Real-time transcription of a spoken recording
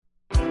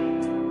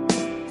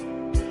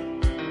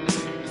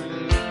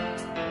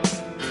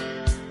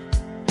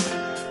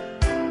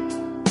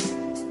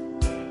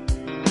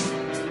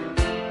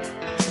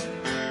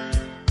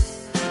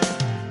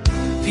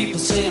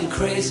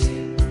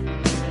crazy,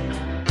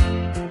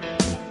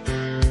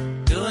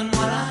 doing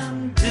what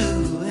I'm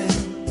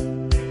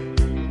doing.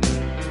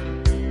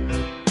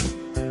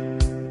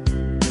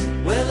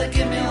 Well, they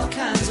give me all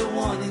kinds of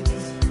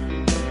warnings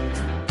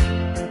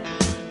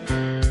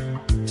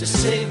to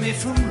save me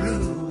from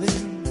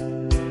ruin.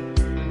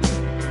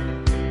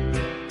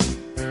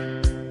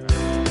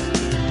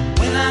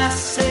 When I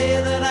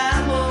say that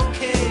I'm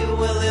okay,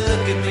 well, they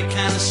look at me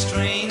kind of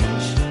strange.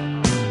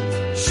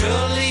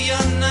 Surely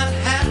you're not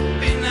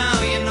happy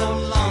now, you no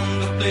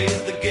longer play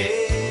the game.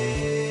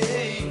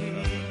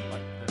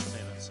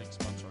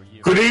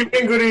 Good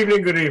evening, good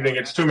evening, good evening.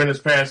 It's 2 minutes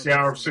past the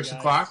hour of 6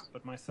 o'clock.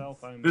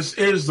 This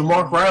is the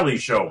Mark Riley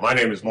Show. My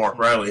name is Mark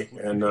Riley,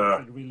 and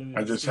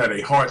I just had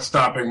a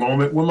heart-stopping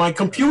moment when my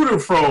computer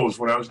froze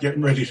when I was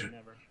getting ready to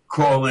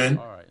call in.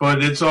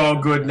 But it's all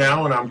good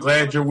now, and I'm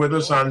glad you're with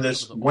us on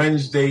this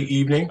Wednesday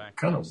evening.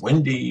 Kind of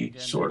windy,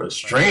 sort of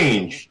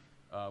strange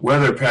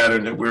weather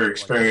pattern that we're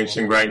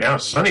experiencing right now.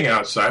 It's sunny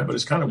outside, but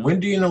it's kind of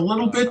windy and a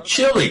little bit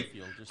chilly.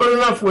 But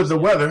enough with the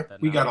weather.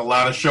 We got a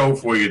lot of show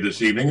for you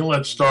this evening, and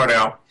let's start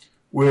out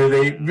with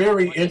a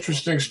very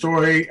interesting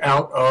story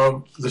out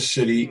of the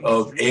city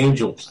of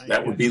angels.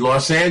 That would be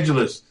Los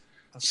Angeles,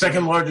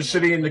 second largest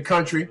city in the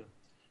country.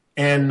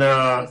 And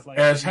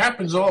as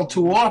happens all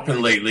too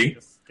often lately,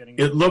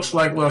 it looks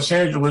like Los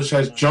Angeles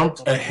has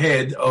jumped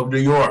ahead of New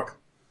York.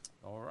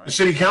 The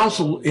city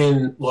council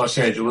in Los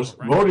Angeles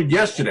voted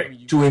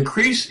yesterday to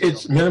increase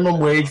its minimum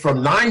wage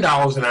from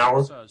 $9 an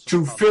hour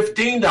to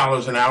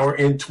 $15 an hour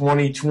in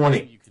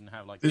 2020.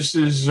 This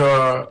is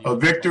a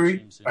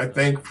victory, I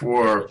think,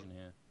 for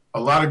a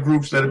lot of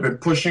groups that have been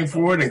pushing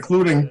for it,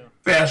 including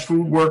fast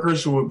food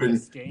workers who have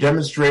been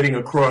demonstrating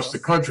across the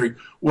country.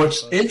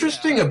 What's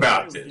interesting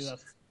about this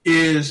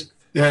is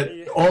that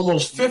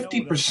almost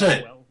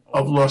 50%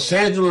 of Los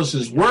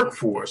Angeles'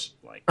 workforce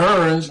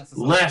earns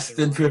less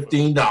than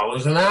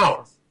 $15 an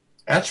hour.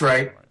 That's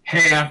right,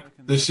 half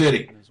the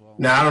city.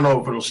 Now, I don't know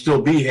if it'll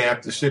still be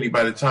half the city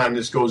by the time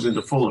this goes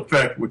into full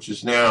effect, which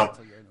is now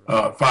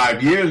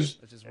 5 years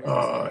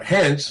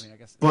hence,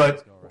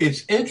 but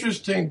it's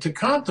interesting to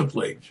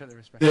contemplate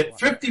that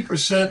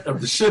 50% of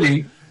the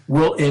city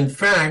will, in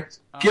fact,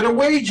 get a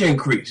wage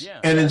increase,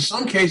 and in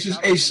some cases,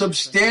 a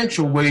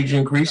substantial wage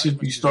increase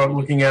if you start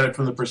looking at it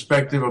from the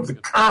perspective of the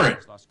current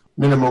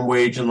minimum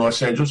wage in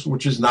Los Angeles,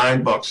 which is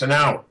 $9 an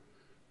hour.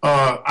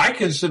 I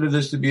consider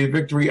this to be a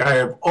victory. I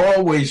have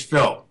always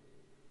felt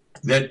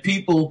that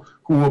people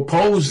who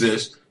oppose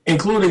this,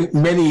 including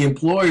many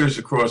employers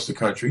across the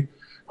country,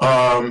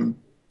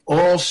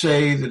 all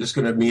say that it's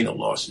going to mean a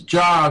loss of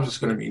jobs, it's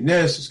going to mean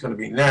this, it's going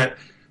to mean that,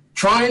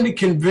 trying to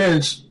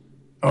convince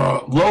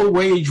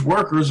low-wage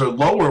workers or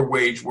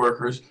lower-wage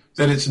workers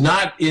that it's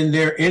not in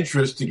their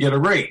interest to get a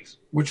raise,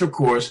 which, of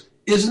course,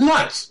 is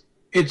nuts.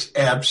 It's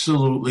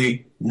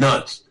absolutely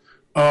nuts.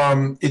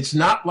 It's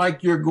not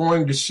like you're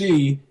going to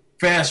see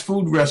fast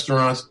food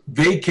restaurants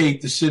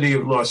vacate the city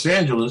of Los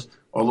Angeles,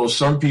 although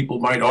some people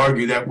might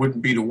argue that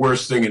wouldn't be the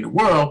worst thing in the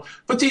world.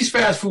 But these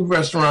fast food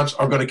restaurants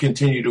are going to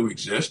continue to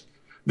exist.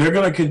 They're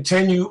going to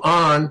continue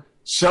on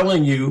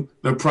selling you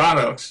the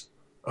products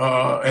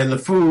and the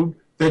food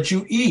that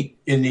you eat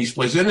in these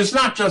places. And it's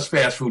not just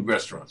fast food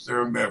restaurants.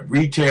 There are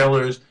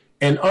retailers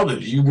and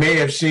others. You may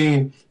have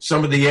seen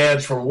some of the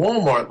ads from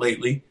Walmart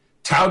lately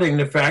touting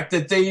the fact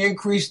that they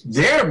increased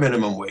their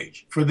minimum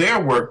wage for their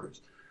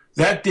workers.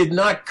 That did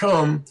not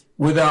come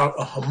without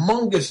a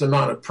humongous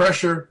amount of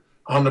pressure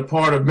on the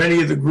part of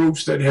many of the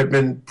groups that have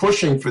been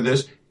pushing for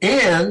this,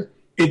 and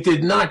it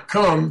did not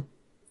come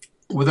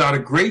without a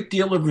great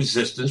deal of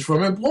resistance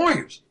from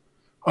employers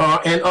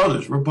and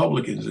others,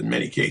 Republicans in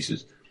many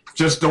cases.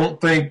 Just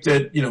don't think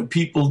that,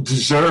 people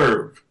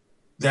deserve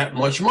that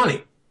much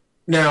money.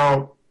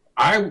 Now,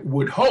 I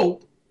would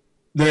hope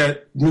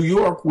that New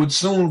York would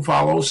soon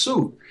follow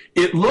suit.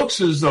 It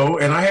looks as though,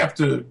 and I have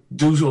to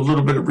do a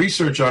little bit of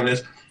research on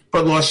this,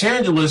 but Los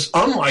Angeles,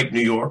 unlike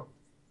New York,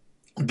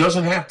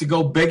 doesn't have to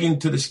go begging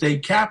to the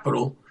state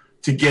capitol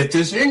to get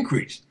this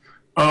increase.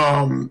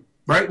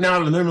 Right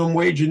now, the minimum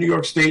wage in New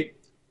York State,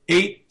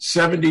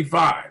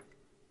 $8.75.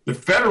 The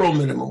federal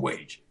minimum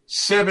wage,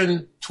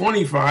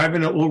 $7.25,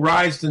 and it will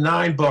rise to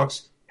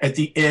 $9 at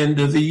the end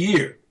of the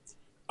year.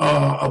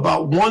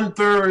 About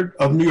 1/3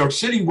 of New York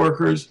City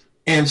workers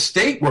and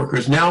state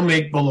workers now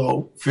make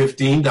below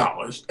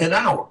 $15 an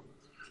hour.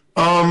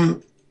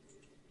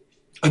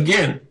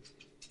 Again,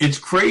 it's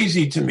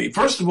crazy to me.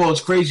 First of all,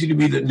 it's crazy to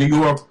me that New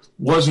York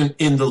wasn't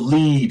in the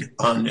lead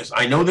on this.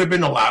 I know there have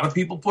been a lot of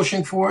people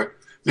pushing for it.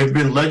 There have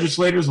been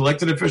legislators,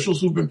 elected officials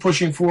who've been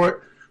pushing for it.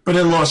 But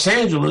in Los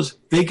Angeles,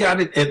 they got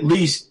it, at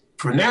least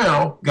for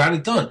now, got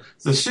it done.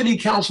 The city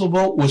council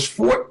vote was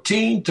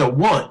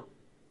 14-1,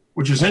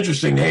 which is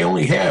interesting. They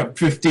only have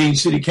 15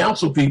 city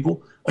council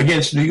people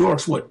against New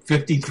York's,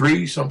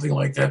 53, something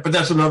like that. But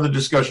that's another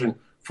discussion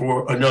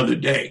for another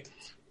day.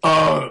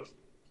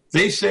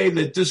 They say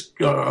that this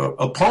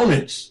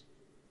opponents,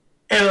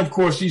 and of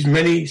course these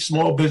many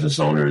small business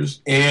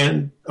owners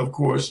and of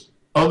course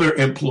other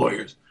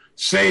employers,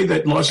 say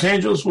that Los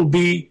Angeles will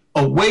be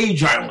a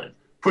wage island,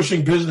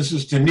 pushing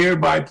businesses to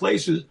nearby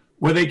places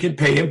where they can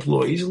pay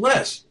employees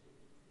less.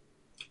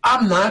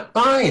 I'm not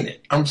buying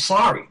it. I'm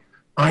sorry.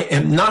 I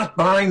am not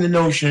buying the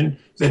notion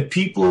that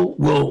people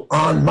will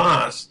en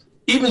masse,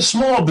 even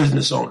small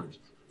business owners,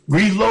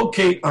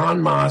 relocate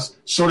en masse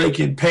so they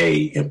can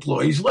pay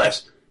employees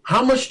less.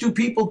 How much do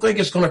people think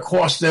it's going to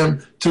cost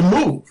them to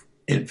move,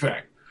 in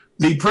fact?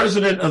 The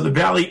president of the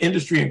Valley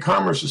Industry and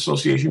Commerce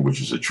Association,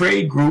 which is a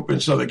trade group in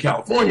Southern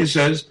California,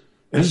 says,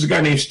 and this is a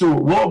guy named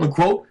Stuart Waldman,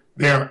 quote,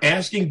 they are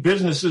asking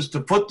businesses to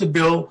put the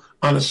bill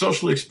on a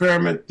social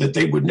experiment that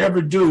they would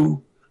never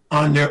do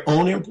on their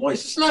own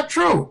employees. It's not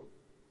true.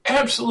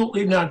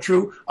 Absolutely not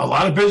true. A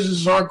lot of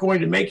businesses aren't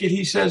going to make it,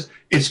 he says.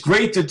 It's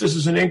great that this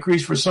is an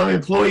increase for some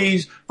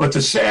employees, but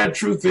the sad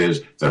truth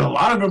is that a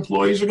lot of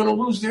employees are going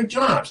to lose their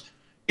jobs.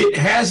 It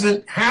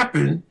hasn't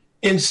happened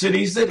in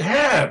cities that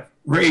have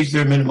raised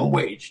their minimum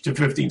wage to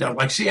 $15,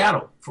 like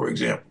Seattle, for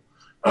example.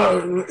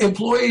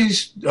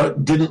 Employees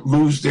didn't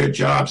lose their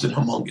jobs in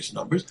humongous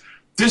numbers.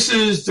 This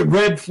is the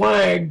red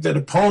flag that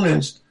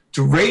opponents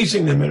to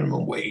raising the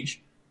minimum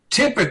wage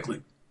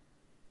typically,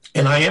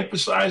 and I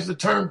emphasize the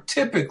term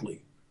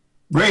typically,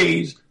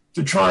 raise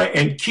to try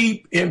and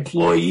keep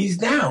employees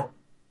down.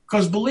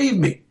 Because believe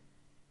me,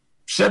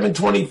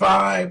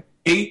 $7.25,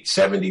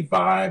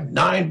 $8.75,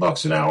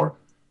 $9 an hour,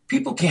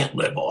 people can't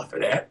live off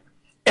of that.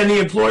 And the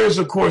employers,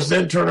 of course,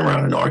 then turn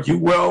around and argue,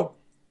 well,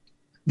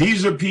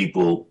 these are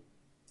people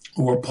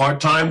who are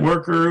part-time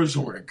workers,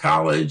 who are in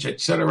college, et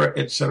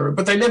cetera,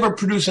 but they never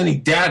produce any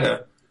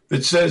data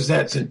that says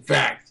that's in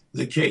fact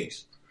the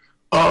case.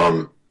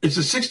 It's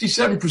a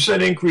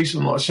 67% increase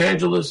in Los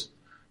Angeles,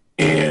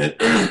 and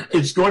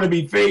it's going to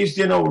be phased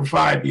in over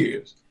 5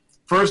 years.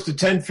 First to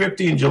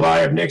 $10.50 in July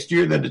of next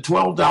year, then to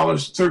 $12,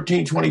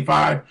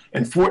 $13.25,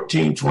 and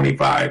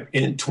 $14.25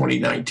 in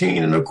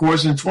 2019. And of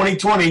course, in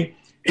 2020,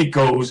 it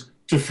goes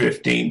to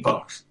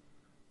 $15.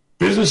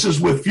 Businesses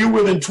with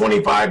fewer than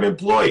 25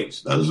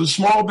 employees, those are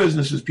small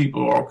businesses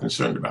people are all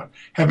concerned about,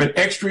 have an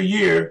extra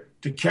year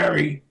to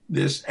carry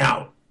this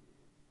out.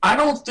 I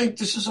don't think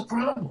this is a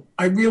problem.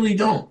 I really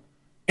don't.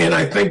 And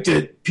I think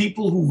that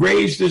people who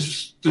raise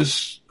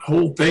this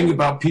whole thing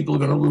about people are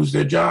going to lose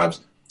their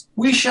jobs,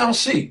 we shall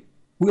see.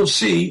 We'll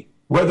see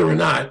whether or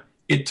not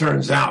it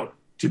turns out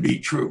to be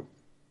true.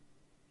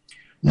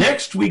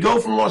 Next, we go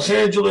from Los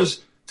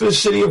Angeles to the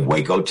city of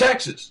Waco,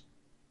 Texas.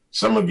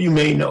 Some of you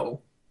may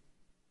know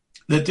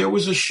that there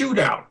was a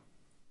shootout.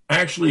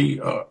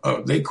 Actually,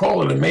 they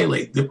call it a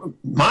melee.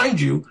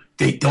 Mind you,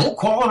 they don't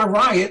call it a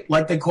riot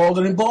like they called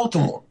it in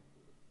Baltimore.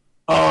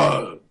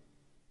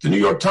 The New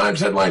York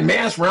Times headline,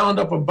 mass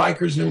roundup of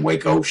bikers in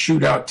Waco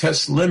shootout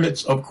tests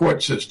limits of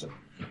court system.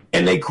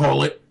 And they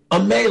call it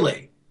a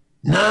melee.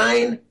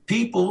 9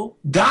 people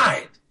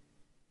died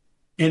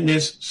in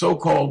this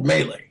so-called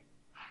melee.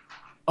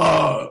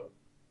 The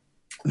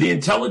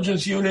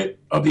intelligence unit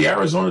of the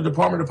Arizona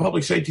Department of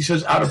Public Safety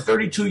says out of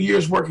 32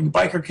 years working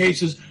biker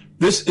cases,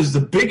 this is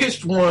the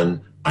biggest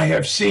one I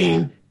have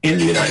seen in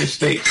the United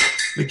States.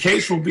 The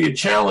case will be a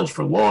challenge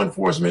for law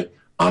enforcement.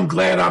 I'm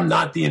glad I'm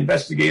not the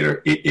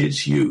investigator. It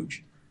is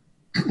huge.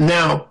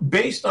 Now,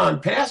 based on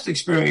past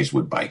experience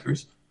with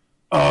bikers,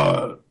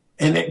 by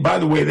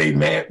the way,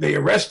 they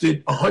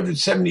arrested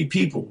 170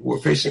 people who were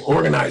facing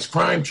organized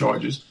crime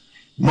charges.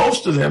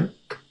 Most of them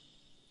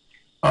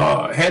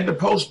had to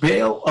post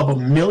bail of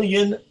 $1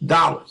 million.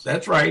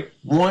 That's right,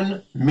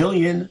 $1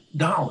 million.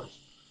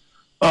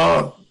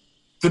 The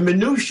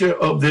minutia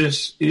of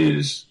this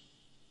is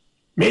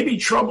maybe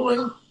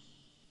troubling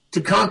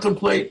to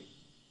contemplate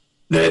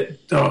that,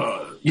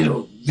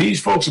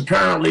 these folks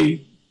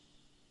apparently,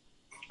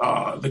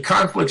 the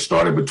conflict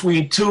started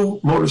between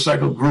 2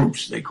 motorcycle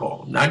groups, they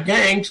call them. Not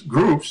gangs,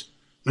 groups,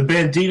 the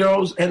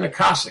Banditos and the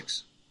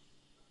Cossacks.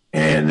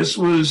 And this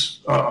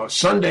was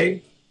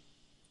Sunday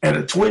at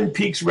a Twin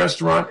Peaks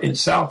restaurant in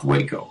South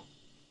Waco.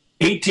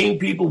 18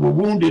 people were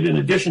wounded in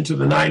addition to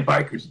the 9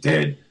 bikers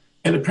dead.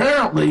 And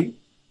apparently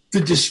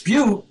the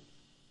dispute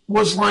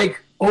was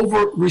like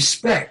over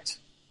respect.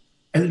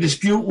 And the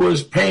dispute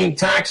was paying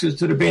taxes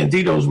to the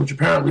Banditos, which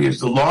apparently is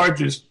the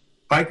largest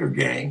biker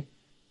gang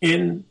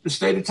in the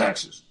state of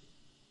Texas.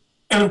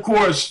 And of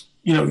course,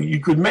 you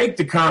could make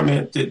the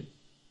comment that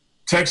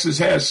Texas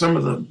has some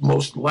of the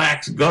most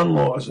lax gun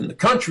laws in the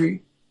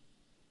country.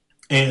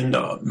 And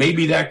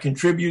maybe that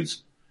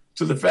contributes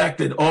to the fact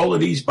that all of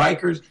these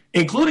bikers,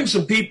 including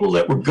some people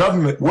that were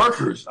government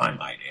workers, I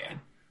might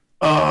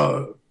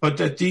add, but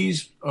that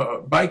these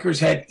bikers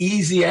had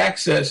easy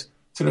access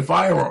to the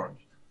firearms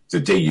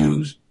that they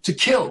used to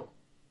kill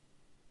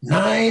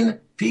 9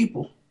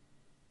 people.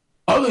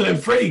 Other than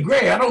Freddie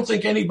Gray, I don't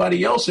think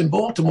anybody else in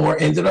Baltimore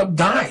ended up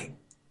dying.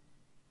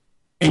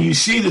 And you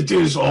see that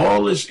there's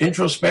all this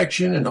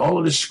introspection and all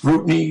of this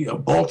scrutiny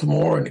of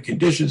Baltimore and the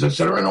conditions, et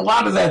cetera, and a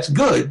lot of that's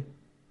good.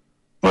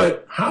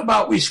 But how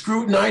about we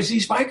scrutinize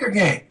these biker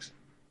gangs?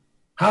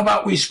 How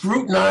about we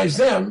scrutinize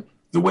them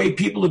the way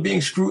people are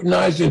being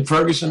scrutinized in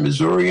Ferguson,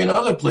 Missouri, and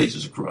other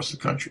places across the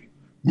country?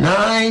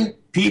 9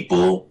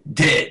 people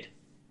dead.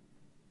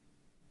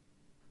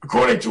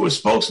 According to a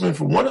spokesman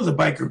for one of the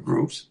biker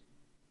groups,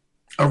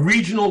 a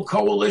regional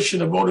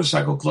coalition of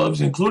motorcycle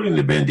clubs, including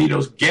the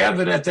Banditos,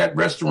 gathered at that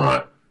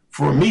restaurant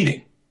for a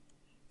meeting.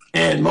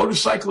 And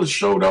motorcyclists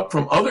showed up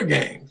from other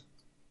gangs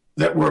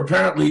that were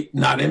apparently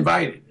not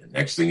invited. And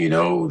next thing you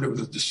know, there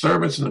was a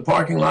disturbance in the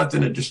parking lot,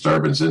 then a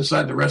disturbance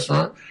inside the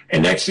restaurant.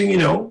 And next thing you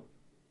know,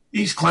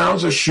 these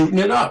clowns are shooting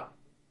it up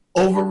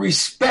over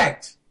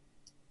respect.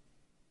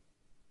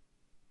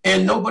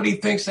 And nobody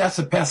thinks that's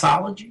a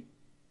pathology.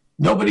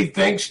 Nobody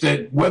thinks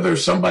that whether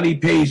somebody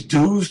pays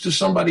dues to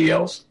somebody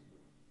else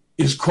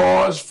is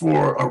cause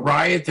for a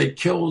riot that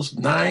kills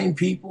 9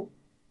 people.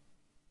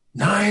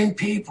 9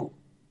 people.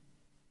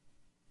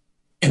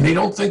 And they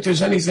don't think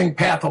there's anything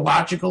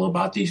pathological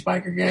about these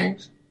biker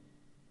gangs?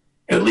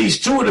 At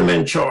least 2 of the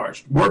men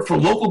charged work for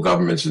local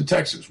governments in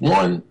Texas.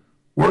 One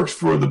works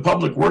for the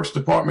Public Works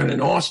Department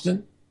in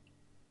Austin.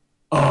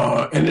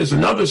 And there's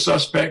another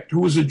suspect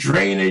who was a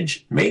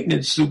drainage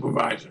maintenance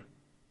supervisor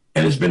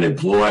and has been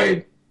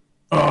employed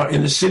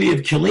in the city of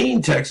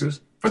Killeen,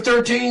 Texas, for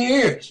 13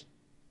 years.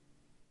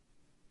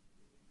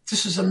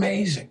 This is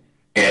amazing.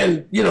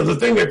 And, you know, the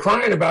thing they're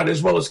crying about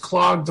is, well, it's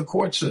clogged the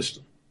court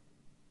system.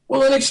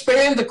 Well, then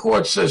expand the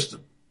court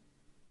system.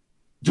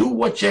 Do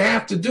what you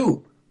have to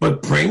do.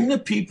 But bring the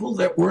people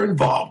that were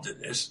involved in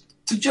this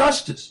to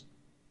justice.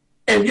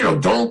 And, you know,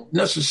 don't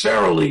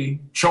necessarily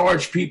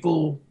charge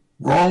people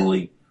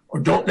wrongly or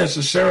don't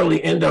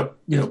necessarily end up,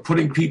 you know,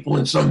 putting people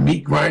in some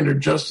meat grinder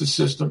justice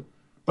system.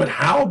 But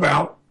how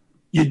about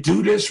you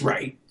do this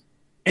right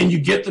and you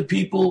get the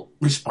people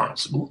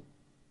responsible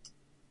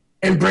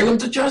and bring them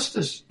to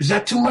justice? Is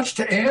that too much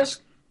to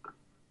ask?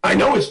 I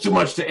know it's too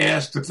much to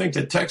ask to think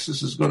that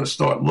Texas is going to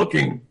start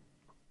looking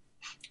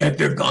at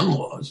their gun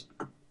laws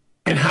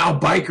and how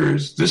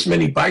bikers, this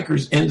many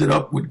bikers ended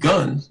up with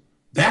guns.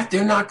 That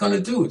they're not going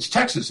to do. It's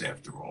Texas,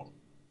 after all.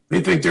 They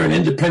think they're an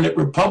independent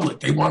republic.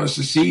 They want to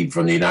secede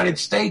from the United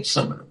States,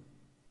 some of them.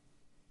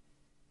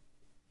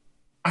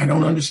 I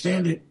don't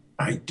understand it.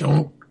 I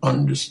don't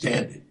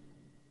understand it.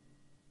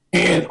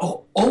 And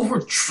over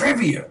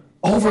trivia,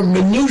 over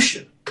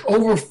minutia,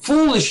 over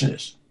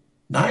foolishness,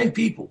 9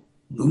 people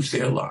lose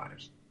their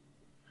lives.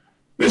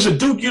 There's a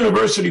Duke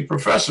University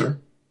professor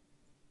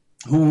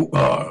who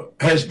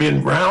has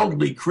been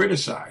roundly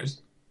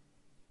criticized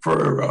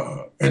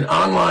for an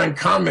online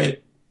comment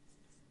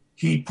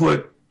he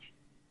put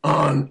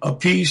on a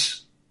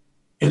piece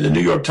in the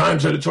New York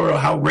Times editorial,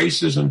 How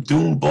Racism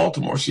Doomed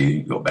Baltimore. See,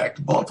 you go back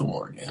to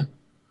Baltimore again.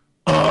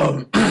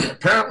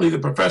 Apparently the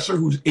professor,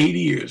 who's 80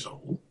 years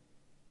old,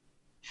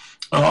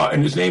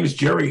 and his name is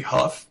Jerry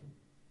Huff,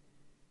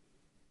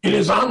 in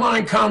his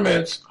online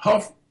comments,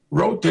 Huff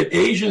wrote that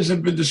Asians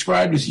have been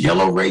described as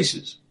yellow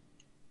races.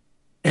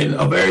 And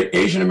of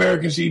Asian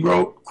Americans, he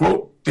wrote,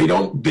 quote, they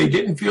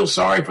didn't feel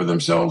sorry for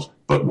themselves,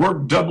 but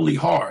worked doubly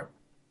hard.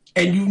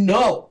 And you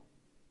know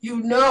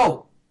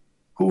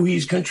who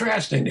he's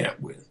contrasting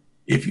that with.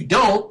 If you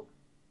don't,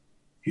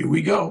 here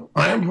we go.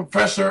 I am a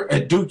professor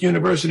at Duke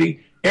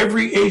University.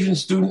 Every Asian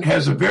student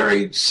has a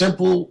very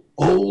simple,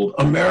 old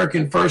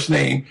American first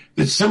name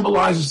that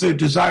symbolizes their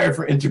desire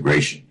for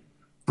integration.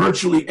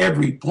 Virtually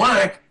every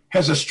black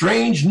has a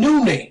strange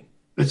new name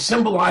that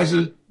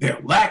symbolizes their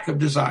lack of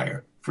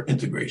desire for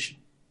integration.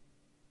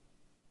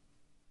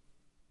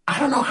 I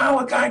don't know how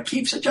a guy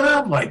keeps a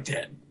job like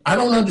that. I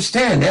don't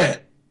understand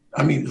that.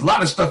 I mean, there's a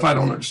lot of stuff I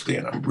don't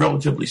understand. I'm a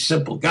relatively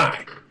simple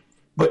guy.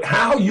 But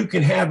how you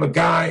can have a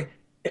guy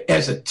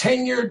as a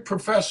tenured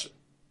professor,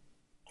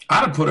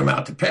 I'd have put him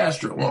out to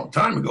pasture a long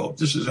time ago if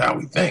this is how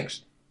he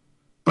thinks.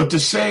 But to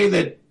say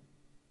that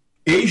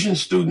Asian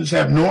students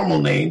have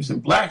normal names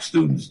and black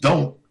students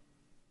don't,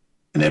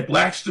 and that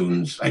black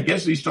students, I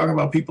guess he's talking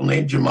about people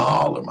named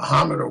Jamal or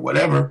Muhammad or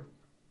whatever,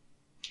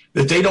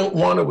 that they don't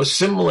want to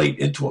assimilate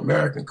into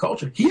American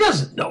culture. He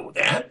doesn't know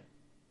that.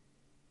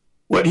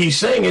 What he's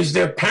saying is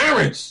their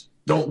parents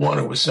don't want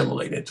to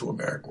assimilate into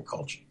American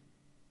culture.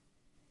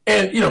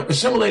 And, you know,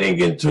 assimilating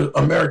into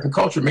American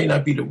culture may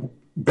not be the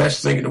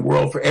best thing in the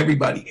world for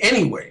everybody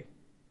anyway.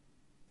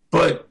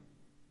 But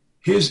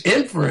his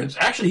inference,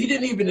 actually, he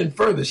didn't even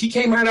infer this. He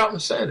came right out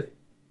and said it.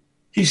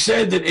 He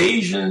said that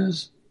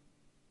Asians,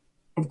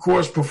 of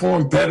course,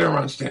 perform better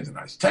on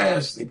standardized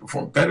tests. They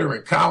perform better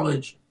in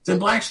college than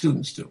black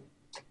students do.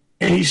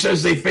 And he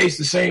says they face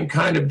the same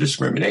kind of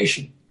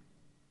discrimination.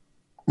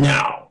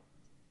 Now,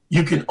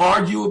 you can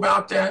argue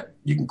about that.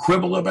 You can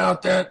quibble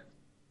about that.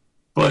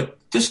 But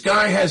this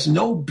guy has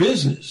no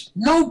business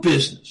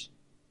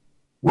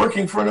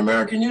working for an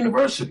American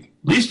university,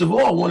 least of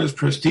all one as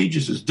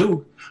prestigious as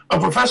Duke. A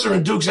professor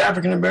in Duke's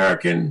African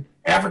and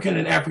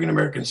African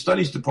American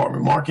Studies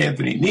Department, Mark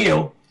Anthony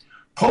Neal,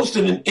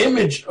 posted an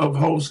image of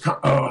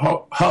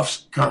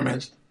Huff's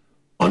comments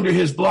under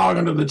his blog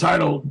under the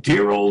title,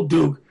 Dear Old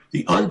Duke,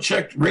 the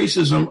Unchecked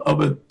Racism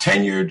of a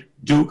Tenured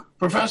Duke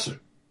Professor.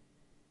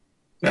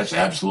 That's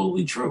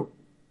absolutely true.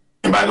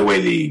 And by the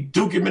way, the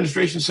Duke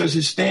administration says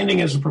his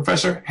standing as a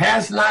professor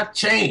has not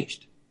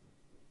changed.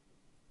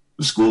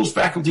 The school's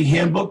faculty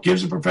handbook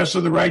gives the professor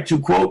the right to,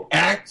 quote,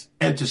 act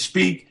and to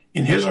speak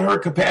in his or her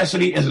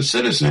capacity as a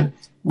citizen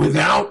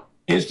without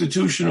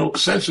institutional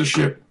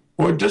censorship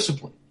or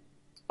discipline.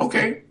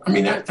 Okay, I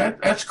mean,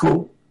 that's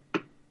cool.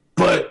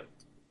 But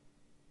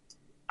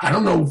I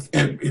don't know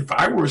if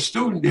I were a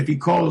student,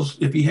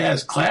 if he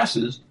has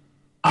classes,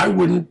 I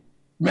wouldn't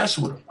mess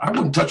with him. I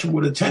wouldn't touch him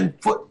with a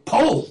 10-foot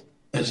pole,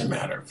 as a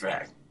matter of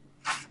fact.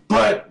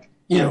 But,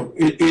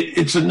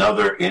 it's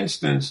another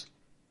instance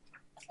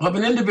of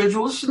an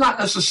individual. This is not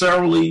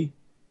necessarily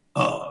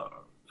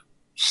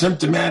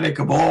symptomatic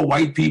of all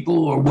white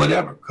people or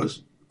whatever, because,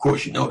 of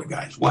course, the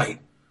guy's white.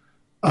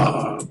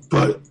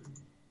 But,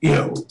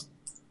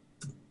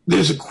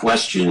 there's a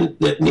question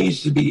that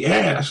needs to be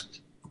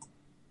asked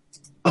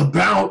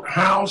about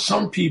how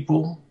some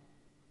people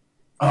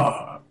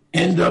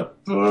end up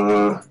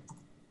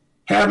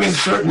having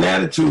certain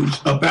attitudes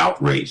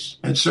about race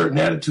and certain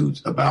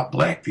attitudes about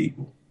black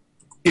people.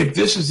 If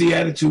this is the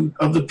attitude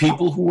of the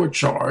people who are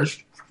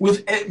charged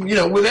with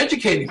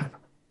educating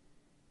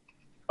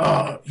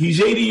them.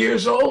 He's 80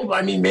 years old.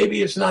 I mean,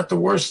 maybe it's not the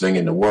worst thing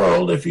in the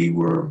world if he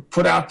were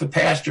put out to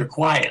pasture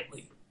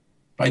quietly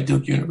by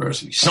Duke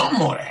University.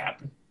 Something ought to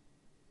happen.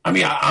 I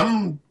mean,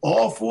 I'm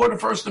all for the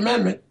First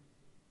Amendment,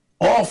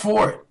 all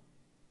for it.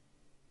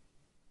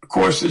 Of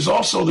course, there's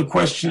also the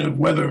question of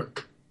whether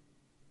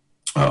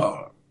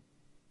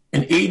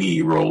an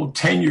 80-year-old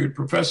tenured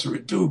professor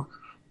at Duke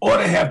ought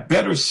to have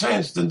better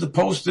sense than to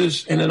post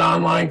this in an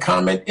online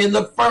comment in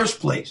the first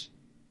place.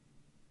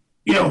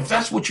 If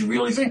that's what you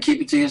really think,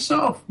 keep it to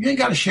yourself. You ain't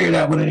got to share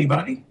that with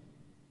anybody.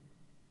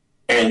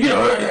 And,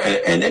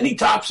 and then he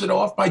tops it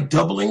off by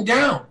doubling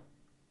down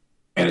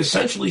and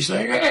essentially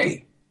saying,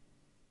 hey,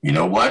 you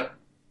know what?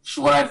 This is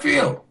what I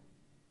feel.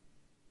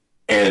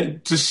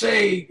 And to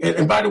say,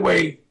 and by the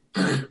way,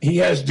 he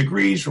has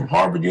degrees from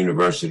Harvard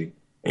University,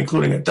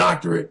 including a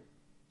doctorate.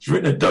 He's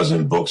written a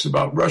dozen books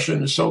about Russia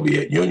and the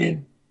Soviet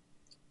Union.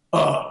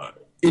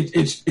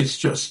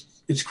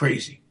 It's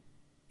crazy.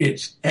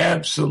 It's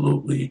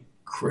absolutely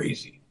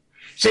crazy.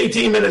 It's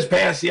 18 minutes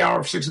past the hour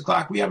of 6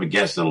 o'clock. We have a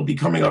guest that'll be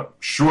coming up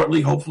shortly,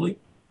 hopefully,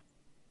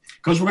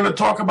 because we're going to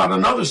talk about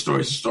another story.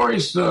 The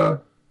story's gotten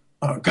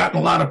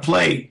a lot of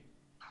play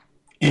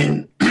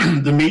in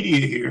the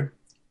media here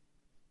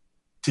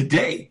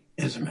today,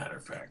 as a matter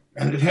of fact.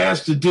 And it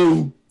has to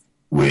do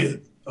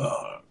with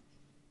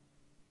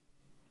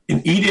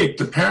an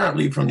edict,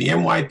 apparently, from the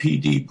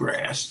NYPD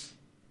brass.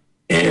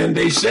 And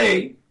they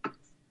say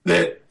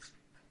that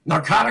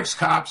narcotics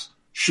cops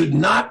should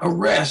not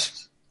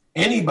arrest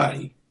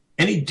anybody,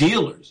 any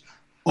dealers,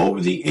 over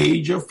the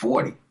age of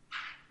 40.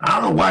 I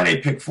don't know why they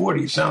picked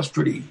 40. It sounds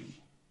pretty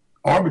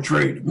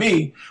arbitrary to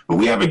me, but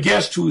we have a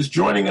guest who is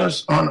joining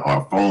us on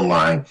our phone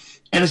line,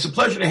 and it's a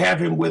pleasure to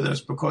have him with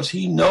us because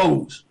he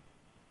knows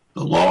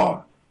the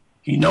law,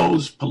 he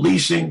knows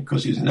policing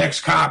because he's an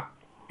ex-cop,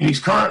 and he's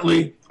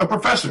currently a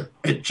professor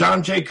at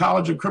John Jay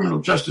College of Criminal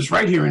Justice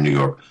right here in New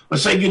York.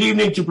 Let's say good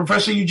evening to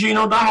Professor Eugene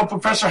O'Donnell.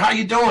 Professor, how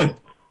you doing?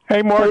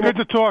 Hey, Mark, good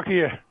to talk to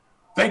you.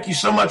 Thank you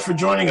so much for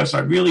joining us. I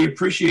really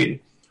appreciate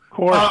it. Of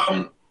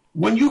course.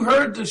 When you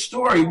heard the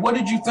story, what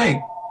did you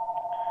think?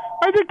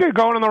 I think they're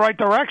going in the right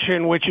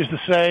direction, which is to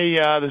say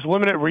there's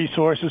limited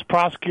resources,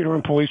 prosecutor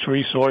and police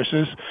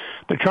resources.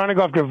 They're trying to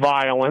go after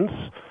violence.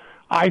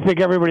 I think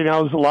everybody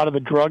knows a lot of the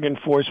drug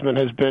enforcement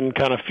has been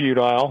kind of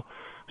futile.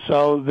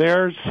 So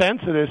their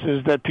sense of this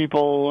is that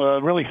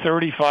people really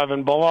 35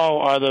 and below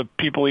are the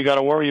people you got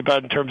to worry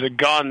about in terms of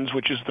guns,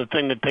 which is the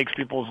thing that takes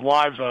people's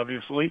lives,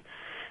 obviously.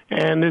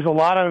 And there's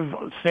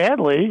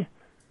sadly,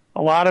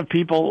 a lot of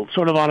people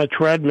sort of on a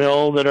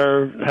treadmill that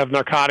have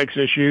narcotics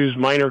issues,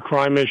 minor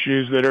crime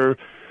issues that are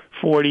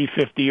 40,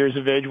 50 years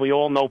of age. We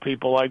all know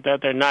people like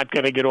that. They're not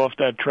going to get off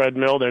that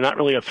treadmill. They're not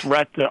really a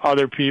threat to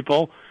other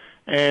people.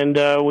 And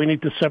we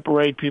need to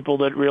separate people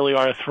that really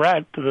are a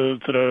threat to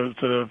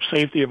the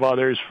safety of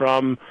others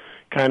from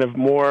kind of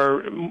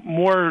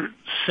more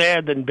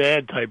sad than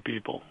bad type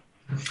people.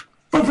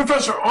 But,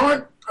 Professor,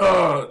 aren't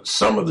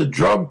some of the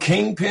drug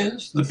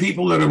kingpins, the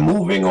people that are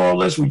moving all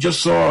this? We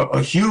just saw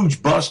a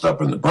huge bust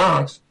up in the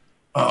Bronx,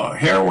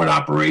 heroin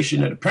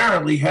operation that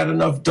apparently had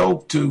enough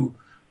dope to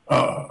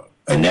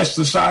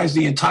anesthetize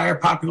the entire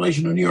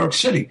population of New York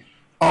City.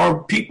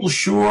 Are people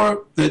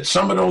sure that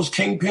some of those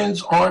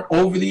kingpins aren't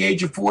over the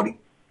age of 40?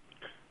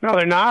 No,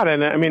 they're not.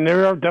 And, I mean,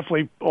 there are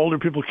definitely older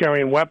people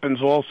carrying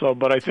weapons also.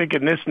 But I think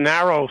in this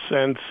narrow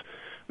sense,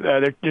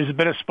 there's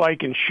been a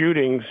spike in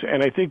shootings,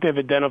 and I think they've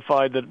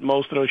identified that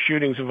most of those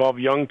shootings involve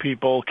young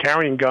people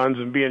carrying guns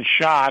and being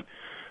shot.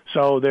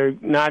 So they're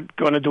not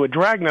going to do a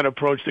dragnet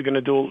approach. They're going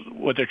to do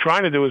what they're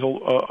trying to do is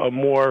a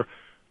more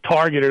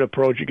targeted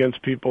approach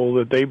against people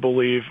that they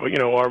believe,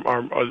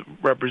 are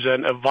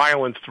represent a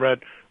violence threat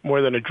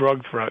more than a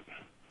drug threat.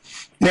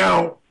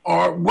 Now,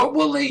 what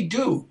will they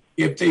do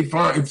if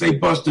they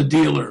bust a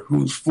dealer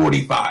who's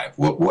 45?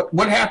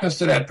 What happens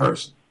to that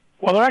person?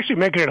 Well, they're actually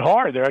making it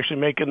hard. They're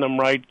actually making them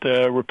write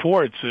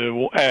reports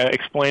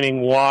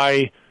explaining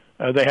why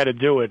they had to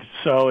do it.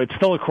 So it's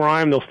still a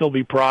crime. They'll still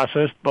be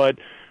processed. But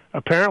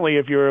apparently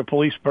if you're a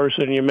police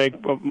person and you make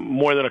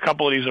more than a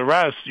couple of these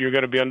arrests, you're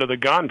going to be under the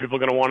gun. People are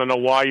going to want to know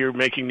why you're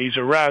making these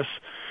arrests.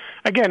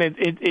 again,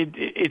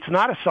 it's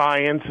not a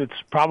science. It's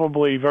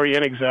probably very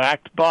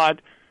inexact, but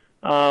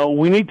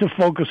we need to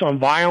focus on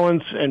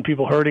violence and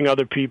people hurting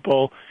other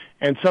people.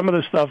 And some of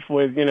the stuff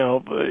with,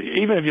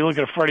 even if you look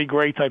at a Freddie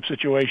Gray type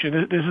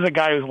situation, this is a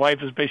guy whose life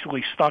is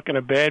basically stuck in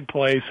a bad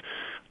place,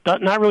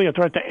 not really a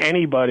threat to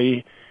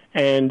anybody.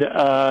 And,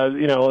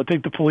 I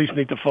think the police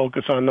need to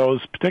focus on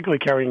those, particularly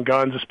carrying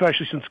guns,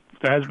 especially since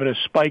there has been a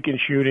spike in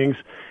shootings.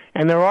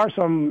 And there are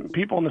some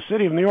people in the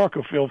city of New York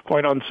who feel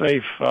quite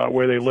unsafe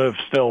where they live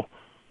still.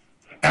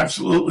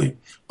 Absolutely.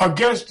 Our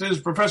guest is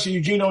Professor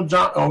Eugene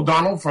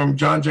O'Donnell from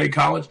John Jay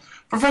College.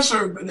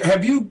 Professor,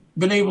 have you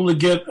been able to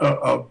get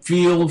a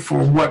feel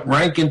for what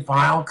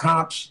rank-and-file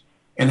cops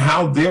and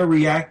how they're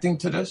reacting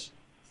to this?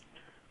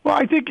 Well,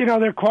 I think,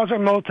 they're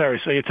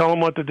quasi-military, so you tell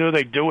them what to do,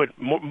 they do it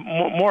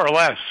more or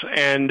less.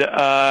 And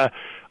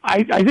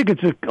I think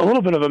it's a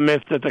little bit of a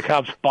myth that the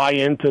cops buy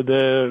into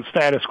the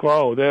status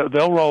quo.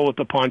 They'll roll with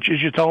the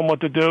punches. You tell them what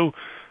to do,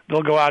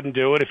 they'll go out and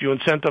do it. If you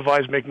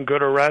incentivize making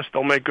good arrests,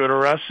 they'll make good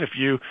arrests.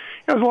 There's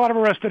a lot of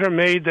arrests that are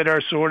made that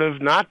are sort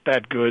of not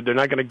that good. They're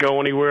not going to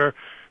go anywhere.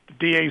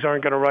 The DAs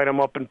aren't going to write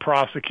them up and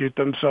prosecute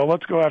them. So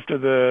let's go after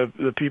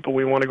the people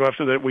we want to go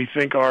after that we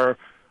think are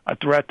a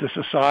threat to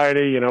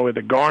society. With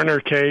the Garner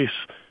case,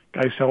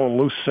 guys selling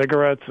loose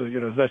cigarettes,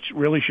 that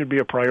really should be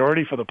a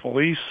priority for the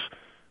police.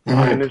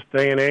 In this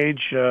day and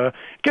age. Again,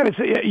 it's,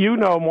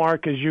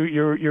 Mark, because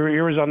your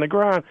ear is on the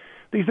ground,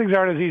 these things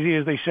aren't as easy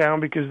as they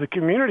sound because the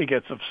community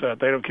gets upset.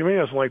 The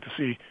community doesn't like to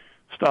see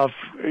stuff,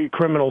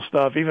 criminal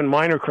stuff, even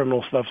minor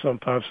criminal stuff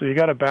sometimes, so you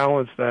got to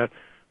balance that.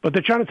 But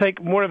they're trying to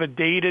take more of a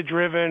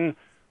data-driven,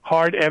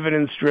 hard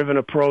evidence-driven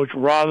approach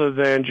rather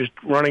than just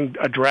running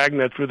a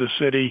dragnet through the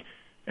city.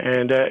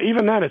 And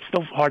even that, it's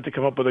still hard to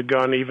come up with a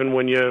gun, even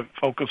when you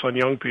focus on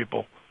young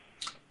people.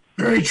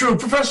 Very true.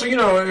 Professor,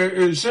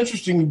 it's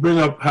interesting to bring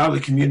up how the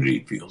community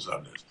feels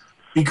on this,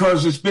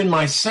 because it's been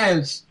my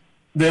sense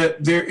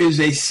that there is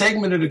a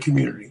segment of the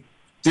community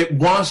that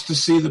wants to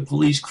see the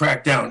police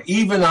crack down,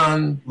 even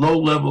on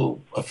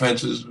low-level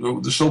offenses,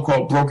 the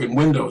so-called broken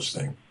windows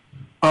thing.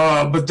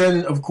 But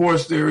then, of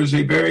course, there is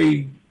a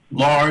very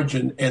large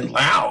and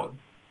loud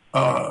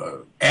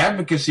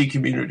advocacy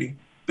community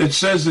that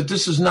says that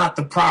this is not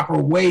the proper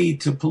way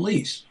to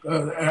police.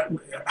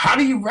 How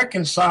do you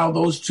reconcile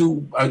those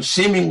two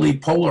seemingly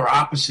polar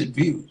opposite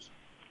views?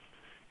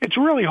 It's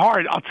really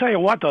hard. I'll tell you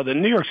what, though, the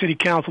New York City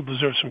Council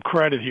deserves some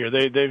credit here.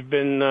 They've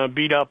been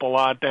beat up a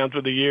lot down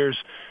through the years.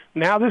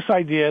 Now this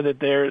idea that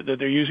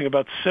they're using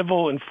about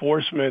civil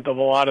enforcement of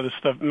a lot of this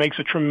stuff makes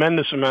a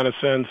tremendous amount of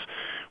sense.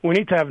 We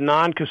need to have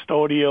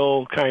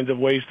non-custodial kinds of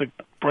ways to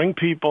bring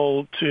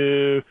people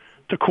to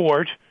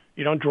court.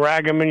 You don't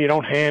drag them in, you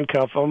don't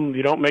handcuff them,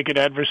 you don't make it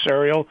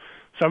adversarial.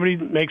 Somebody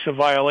makes a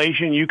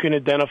violation, you can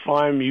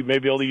identify them. You may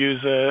be able to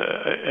use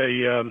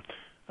a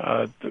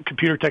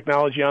computer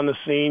technology on the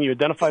scene. You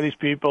identify these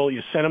people,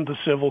 you send them to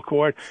civil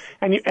court,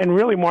 and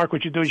really, Mark,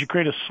 what you do is you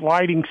create a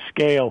sliding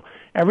scale.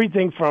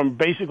 Everything from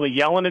basically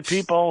yelling at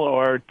people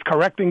or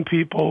correcting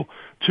people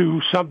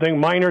to something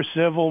minor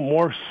civil,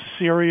 more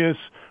serious,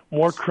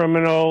 more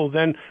criminal,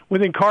 than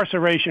with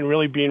incarceration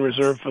really being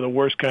reserved for the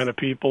worst kind of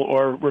people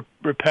or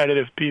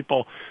repetitive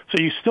people.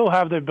 So you still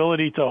have the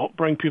ability to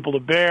bring people to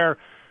bear.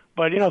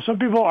 But, some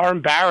people are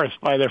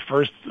embarrassed by their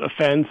first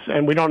offense,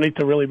 and we don't need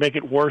to really make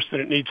it worse than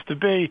it needs to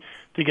be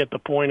to get the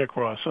point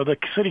across. So the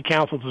city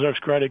council deserves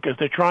credit because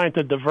they're trying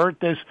to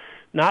divert this,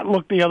 not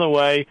look the other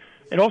way.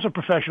 It also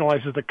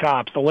professionalizes the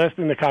cops. The last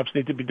thing the cops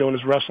need to be doing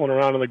is wrestling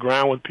around on the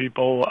ground with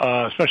people,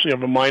 especially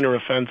over minor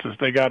offenses.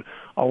 They got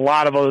a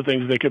lot of other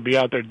things they could be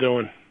out there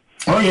doing.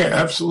 Oh, yeah,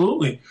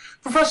 absolutely.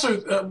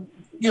 Professor,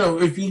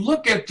 if you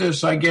look at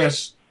this, I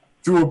guess,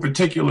 through a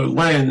particular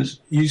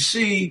lens, you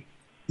see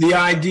the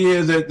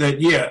idea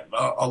that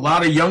a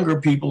lot of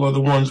younger people are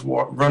the ones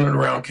running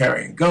around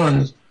carrying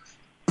guns,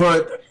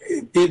 but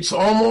it's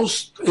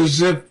almost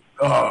as if,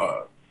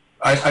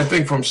 I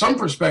think from some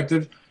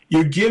perspective,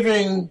 you're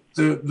giving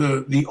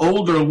the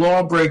older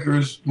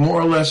lawbreakers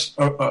more or less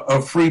a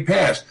free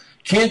pass.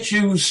 Can't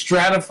you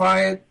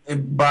stratify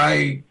it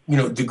by,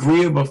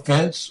 degree of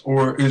offense,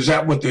 or is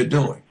that what they're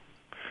doing?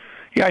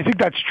 Yeah, I think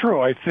that's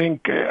true. I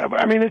think,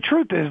 the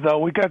truth is, though,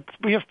 we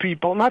have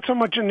people, not so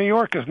much in New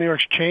York as New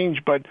York's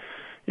changed, but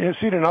you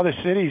see it in other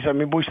cities.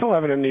 We still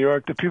have it in New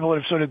York. The people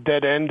that have sort of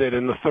dead-ended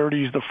in the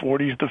 30s, the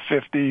 40s, the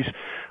 50s.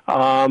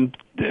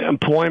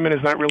 Employment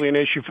is not really an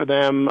issue for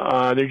them.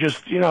 They're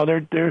just,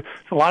 there's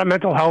a lot of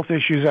mental health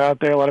issues out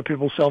there, a lot of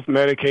people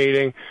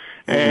self-medicating,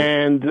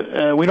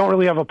 and we don't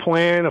really have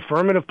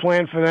affirmative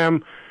plan for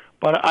them.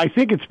 But I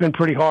think it's been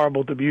pretty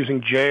horrible to be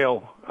using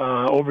jail,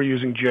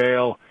 overusing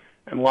jail,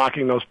 and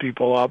locking those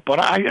people up. But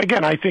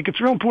I think it's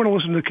real important to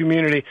listen to the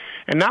community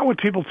and not what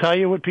people tell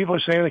you, what people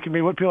are saying in the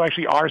community, what people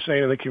actually are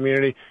saying in the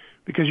community,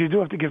 because you do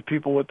have to give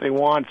people what they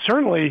want.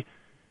 Certainly,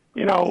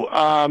 if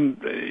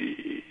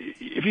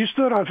you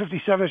stood on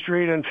 57th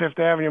Street and 5th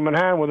Avenue in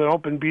Manhattan with an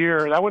open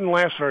beer, that wouldn't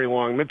last very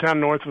long. Midtown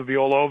North would be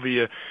all over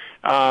you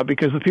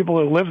because the people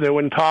who live there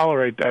wouldn't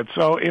tolerate that.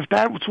 So if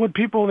that's what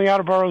people in the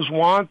outer boroughs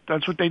want,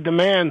 that's what they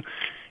demand.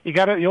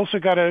 you also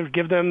got to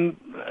give them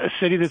a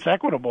city that's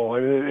equitable. I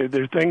mean,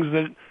 there are things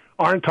that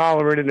aren't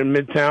tolerated in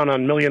Midtown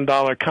on $1 million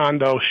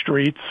condo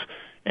streets,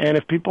 and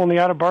if people in the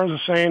outer boroughs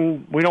are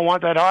saying we don't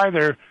want that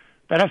either,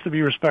 that has to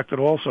be respected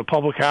also.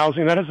 Public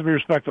housing, that has to be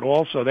respected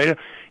also. They,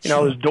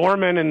 there's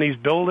doormen in these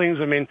buildings.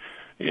 I mean,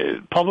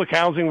 public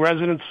housing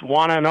residents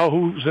want to know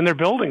who's in their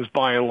buildings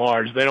by and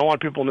large. They don't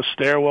want people in the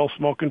stairwell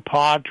smoking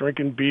pot,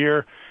 drinking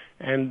beer,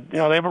 and, they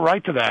have a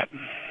right to that.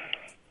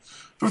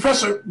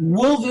 Professor,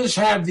 will this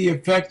have the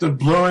effect of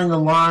blurring the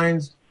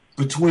lines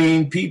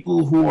between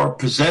people who are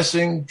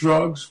possessing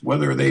drugs,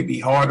 whether they be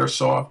hard or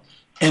soft,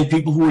 and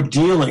people who are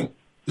dealing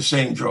the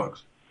same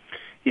drugs?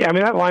 Yeah, I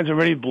mean, that line's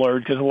already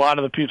blurred because a lot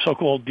of the people,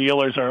 so-called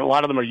dealers, a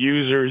lot of them are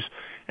users,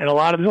 and there's a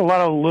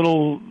lot of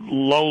little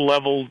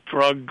low-level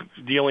drug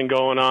dealing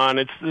going on.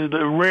 It's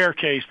the rare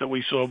case that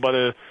we saw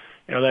by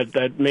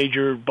that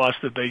major bust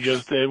that they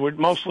just did.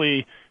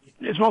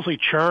 It's mostly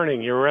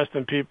churning. You're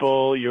arresting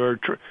people.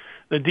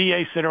 The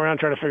DA sit around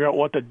trying to figure out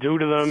what to do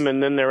to them,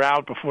 and then they're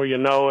out before you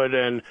know it,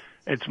 and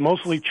it's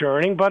mostly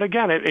churning. But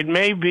again, it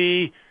may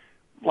be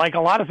like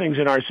a lot of things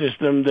in our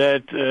system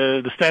that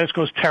the status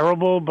quo is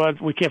terrible, but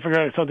we can't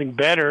figure out something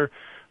better.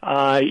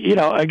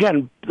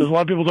 Again, there's a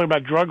lot of people talking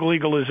about drug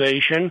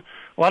legalization.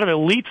 A lot of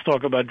elites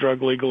talk about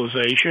drug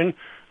legalization.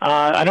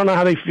 I don't know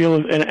how they feel,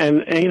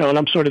 and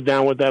I'm sort of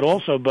down with that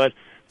also, but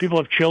people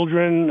have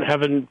children,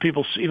 having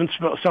people even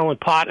selling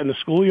pot in the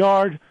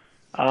schoolyard,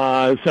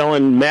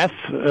 selling meth,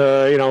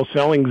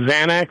 selling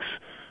Xanax,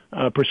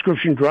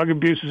 prescription drug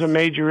abuse is a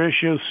major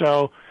issue.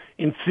 So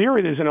in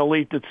theory, there's an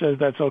elite that says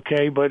that's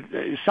okay, but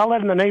sell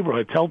that in the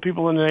neighborhood. Tell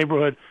people in the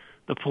neighborhood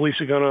the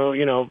police are going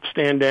to,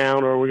 stand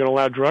down, or we're going to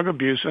allow drug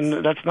abuse,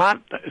 and that's not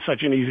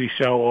such an easy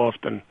sell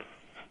often.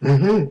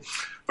 Mm-hmm.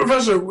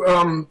 Professor,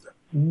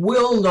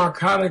 will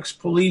narcotics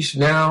police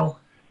now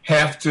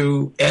have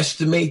to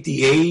estimate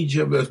the age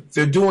of if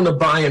they're doing a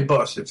buy and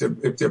bust,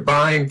 if they're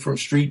buying from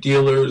street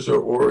dealers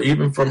or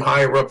even from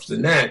higher ups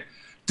than that,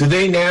 do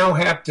they now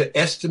have to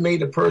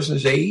estimate a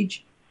person's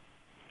age?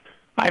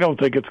 I don't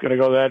think it's going to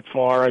go that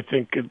far. I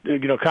think,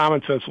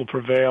 common sense will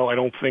prevail. I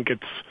don't think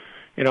it's,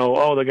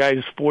 the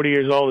guy's 40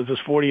 years old. It's his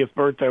 40th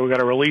birthday. We got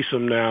to release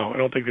him now. I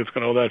don't think it's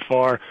going to go that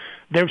far.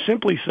 They're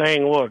simply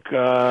saying, look,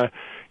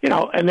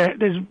 and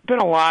there's been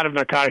a lot of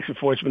narcotics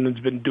enforcement that's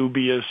been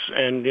dubious,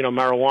 and,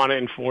 marijuana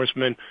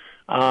enforcement.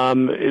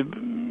 But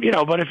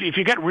if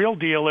you got real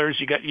dealers,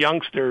 you got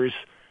youngsters,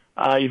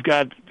 you've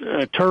got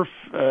turf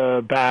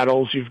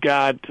battles, you've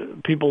got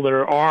people that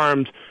are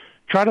armed.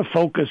 Try to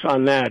focus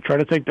on that. Try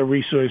to take the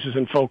resources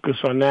and focus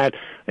on that.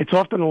 It's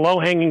often the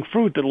low-hanging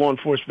fruit that law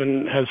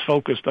enforcement has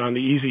focused on, the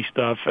easy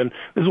stuff. And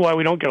this is why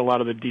we don't get a lot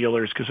of the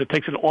dealers, because it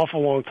takes an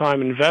awful long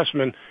time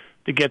investment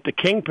to get the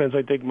kingpins.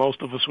 I think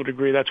most of us would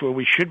agree that's where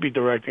we should be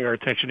directing our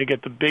attention, to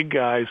get the big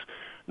guys,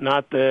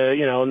 not the,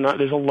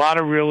 there's a lot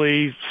of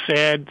really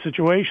sad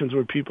situations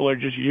where people are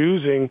just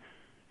using,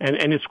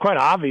 and it's quite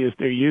obvious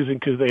they're using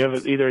because they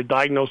have either a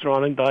diagnosed or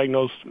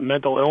undiagnosed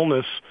mental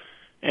illness,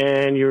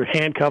 and you're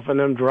handcuffing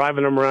them,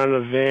 driving them around in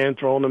a van,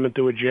 throwing them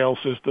into a jail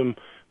system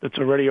that's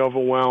already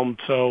overwhelmed.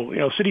 So,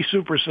 city's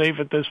super safe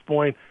at this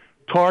point.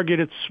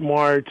 Targeted,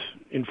 smart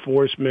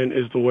enforcement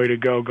is the way to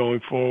go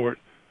going forward.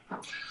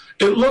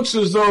 It looks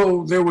as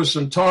though there was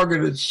some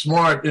targeted,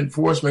 smart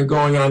enforcement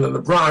going on in the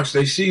Bronx.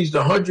 They seized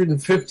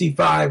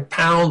 155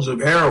 pounds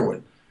of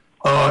heroin.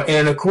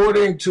 And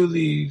according to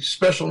the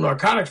special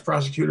narcotics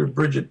prosecutor,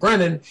 Bridget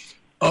Brennan,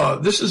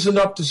 this is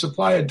enough to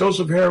supply a dose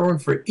of heroin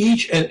for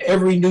each and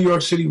every New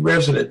York City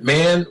resident,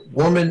 man,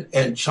 woman,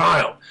 and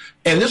child.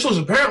 And this was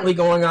apparently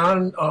going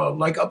on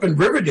like up in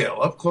Riverdale,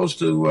 up close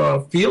to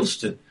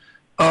Fieldston.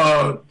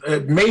 A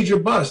major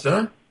bust,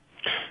 huh?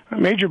 A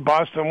major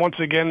bust, and once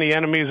again, the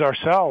enemy is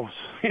ourselves.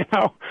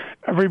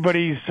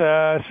 Everybody's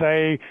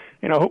say,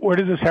 where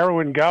does this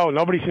heroin go?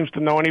 Nobody seems to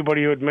know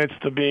anybody who admits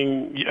to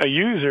being a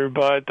user,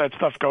 but that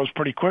stuff goes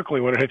pretty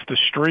quickly when it hits the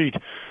street.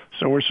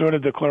 So we're sort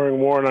of declaring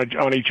war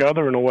on each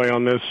other in a way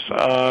on this.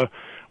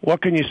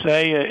 What can you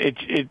say?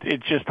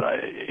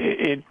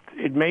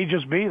 It may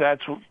just be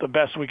that's the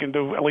best we can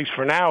do, at least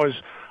for now, is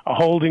a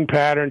holding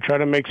pattern, try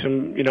to make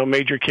some,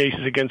 major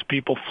cases against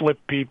people, flip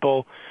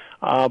people.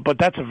 But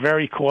that's a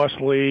very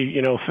costly,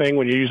 thing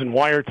when you're using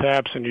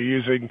wiretaps and you're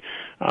using,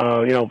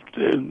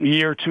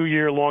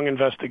 2-year long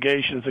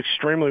investigations,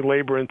 extremely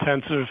labor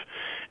intensive.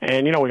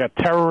 And, we got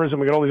terrorism,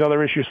 we got all these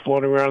other issues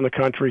floating around the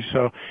country.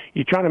 So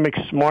you're trying to make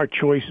smart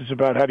choices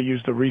about how to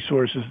use the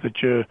resources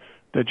that you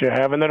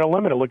have and that are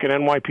limited. Look at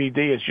NYPD.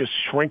 It's just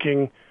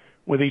shrinking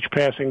with each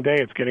passing day.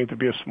 It's getting to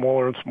be a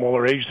smaller and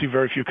smaller agency.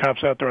 Very few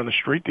cops out there on the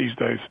street these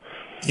days.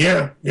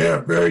 Yeah,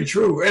 very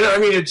true. And I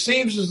mean, it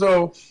seems as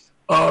though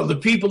the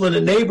people in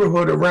the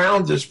neighborhood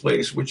around this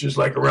place, which is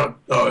like around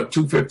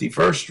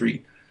 251st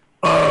Street,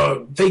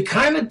 they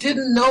kind of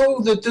didn't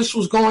know that this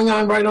was going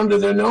on right under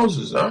their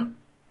noses, huh?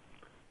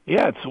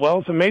 Yeah,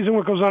 it's amazing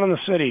what goes on in the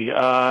city.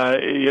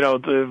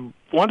 The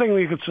one thing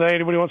we could say,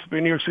 anybody who wants to be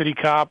a New York City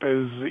cop,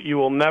 is you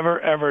will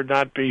never, ever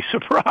not be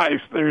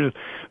surprised. There's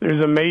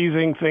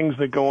amazing things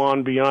that go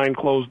on behind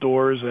closed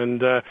doors,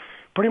 and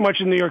pretty much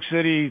in New York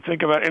City,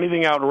 think about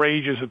anything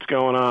outrageous that's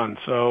going on.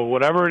 So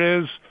whatever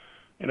it is,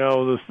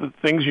 the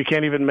things you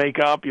can't even make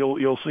up,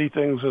 you'll see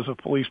things as a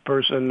police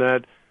person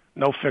that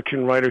no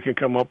fiction writer can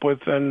come up with,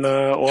 and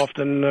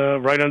often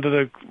right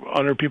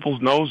under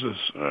people's noses.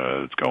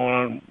 It's going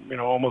on,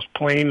 they're almost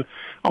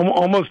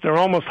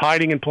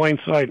hiding in plain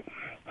sight.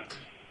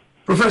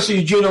 Professor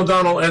Eugene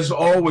O'Donnell, as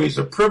always,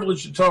 a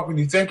privilege to talk with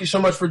you. Thank you so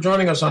much for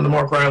joining us on the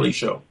Mark Riley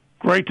Show.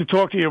 Great to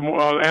talk to you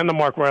and the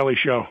Mark Riley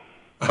Show.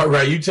 All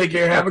right, you take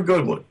care. Have a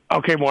good one.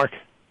 Okay, Mark.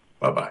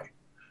 Bye-bye.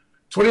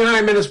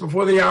 29 minutes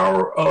before the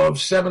hour of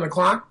 7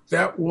 o'clock,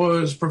 that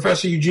was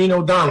Professor Eugene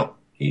O'Donnell.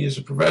 He is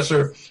a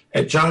professor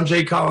at John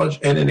Jay College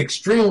and an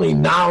extremely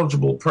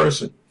knowledgeable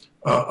person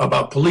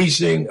about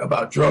policing,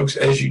 about drugs,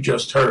 as you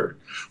just heard.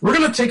 We're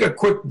going to take a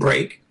quick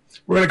break.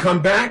 We're going to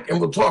come back and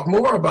we'll talk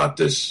more about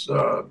this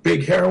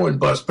big heroin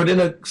bust, but in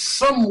a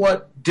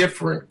somewhat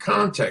different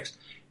context.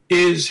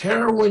 Is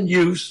heroin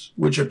use,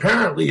 which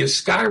apparently is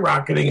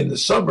skyrocketing in the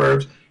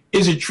suburbs,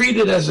 is it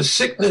treated as a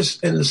sickness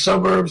in the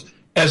suburbs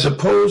as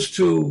opposed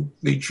to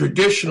the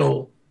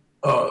traditional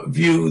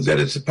view that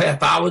it's a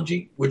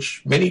pathology,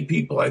 which many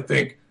people, I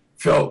think,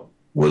 felt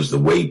was the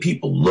way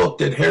people looked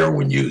at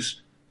heroin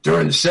use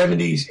during the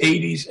 70s,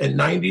 80s, and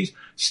 90s?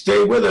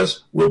 Stay with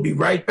us. We'll be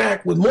right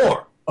back with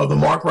more of The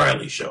Mark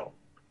Riley Show.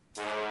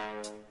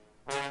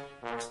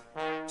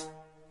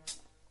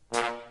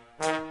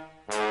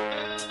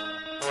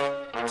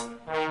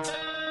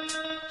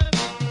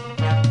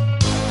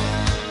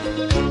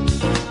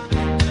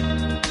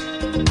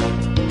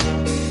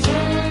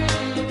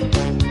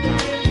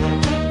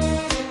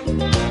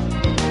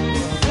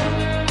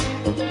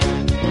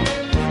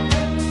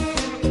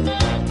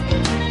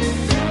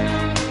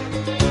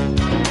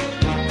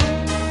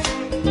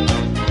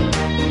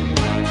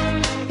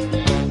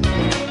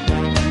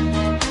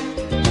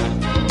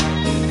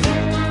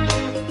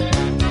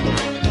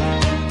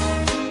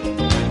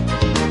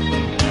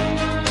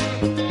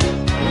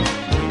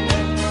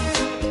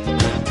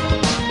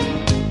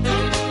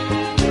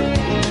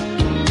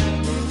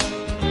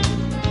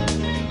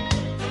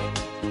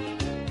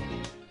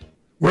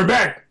 We're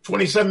back,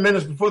 27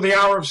 minutes before the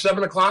hour of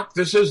 7 o'clock.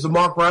 This is the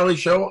Mark Riley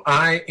Show.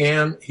 I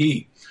am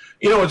he.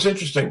 It's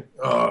interesting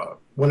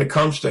when it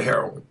comes to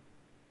heroin.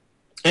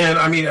 And,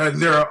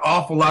 there are an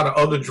awful lot of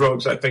other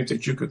drugs, I think,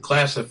 that you could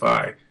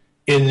classify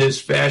in this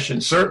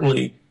fashion,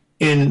 certainly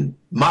in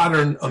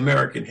modern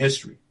American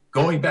history.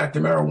 Going back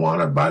to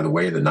marijuana, by the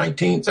way, the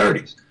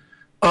 1930s.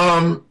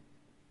 I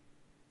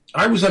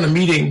was at a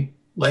meeting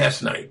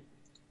last night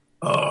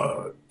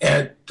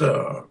at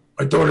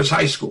my daughter's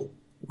high school,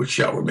 which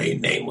shall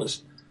remain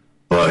nameless.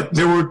 But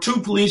there were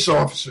two police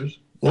officers,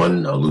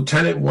 one a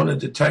lieutenant, one a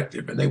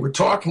detective, and they were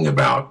talking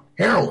about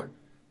heroin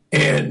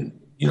and,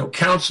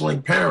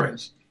 counseling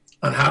parents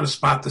on how to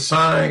spot the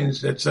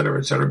signs, et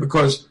cetera,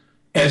 because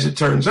as it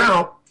turns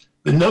out,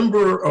 the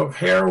number of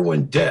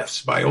heroin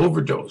deaths by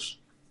overdose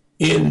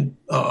in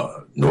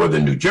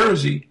northern New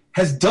Jersey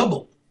has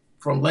doubled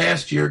from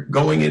last year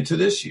going into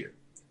this year.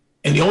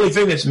 And the only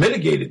thing that's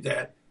mitigated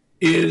that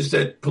is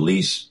that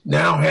police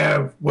now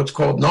have what's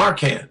called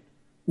Narcan,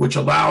 which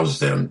allows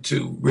them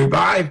to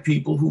revive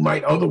people who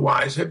might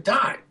otherwise have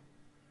died.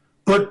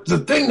 But the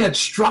thing that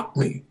struck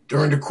me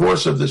during the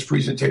course of this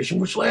presentation,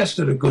 which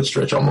lasted a good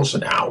stretch, almost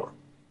an hour,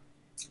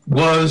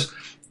 was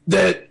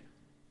that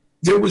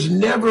there was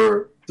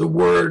never the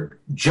word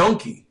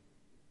junkie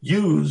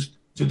used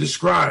to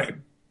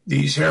describe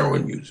these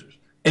heroin users.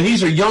 And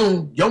these are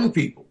young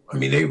people.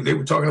 They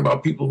were talking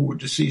about people who were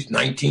deceased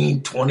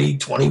 19, 20,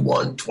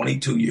 21,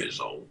 22 years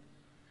old.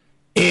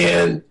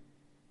 And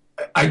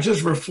I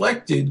just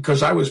reflected,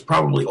 because I was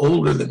probably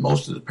older than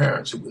most of the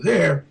parents who were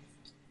there,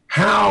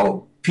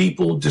 how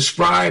people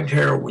described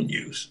heroin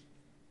use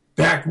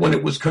back when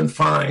it was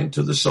confined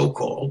to the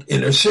so-called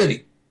inner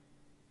city,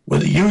 when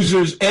the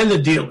users and the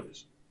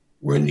dealers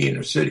were in the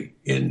inner city.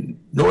 In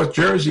North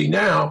Jersey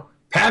now,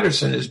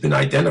 Patterson has been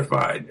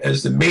identified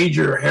as the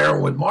major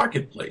heroin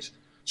marketplace.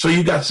 So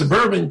you got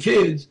suburban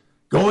kids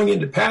going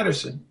into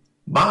Patterson,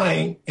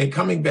 buying and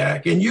coming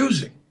back and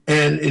using.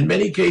 And in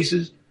many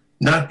cases,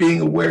 not being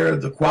aware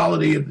of the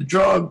quality of the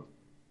drug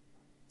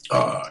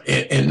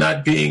and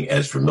not being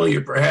as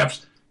familiar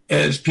perhaps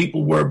as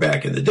people were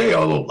back in the day,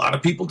 although a lot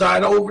of people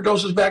died of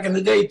overdoses back in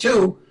the day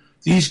too.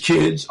 These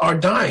kids are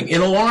dying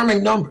in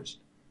alarming numbers.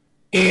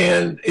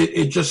 And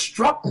it just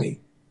struck me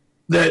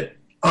that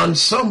on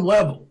some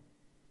level,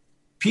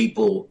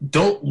 people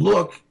don't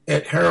look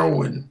at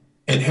heroin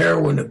and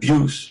heroin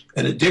abuse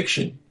and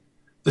addiction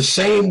the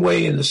same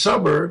way in the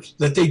suburbs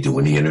that they do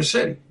in the inner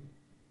city.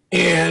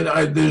 And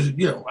there's,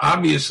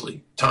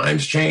 obviously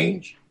times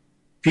change,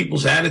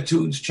 people's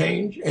attitudes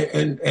change,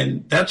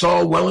 and that's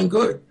all well and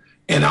good.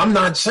 And I'm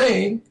not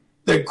saying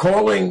that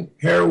calling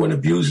heroin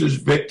abusers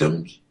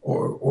victims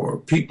or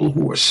people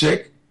who are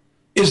sick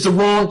is the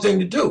wrong thing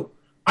to do.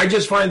 I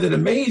just find it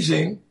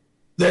amazing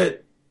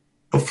that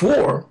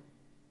before,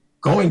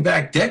 going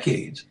back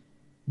decades,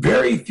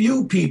 very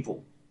few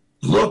people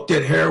looked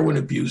at heroin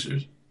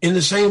abusers in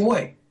the same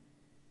way.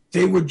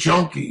 they were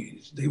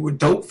junkies, they were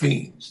dope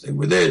fiends, they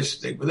were this,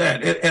 they were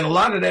that. And a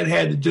lot of that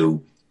had to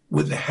do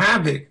with the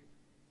havoc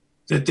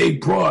that they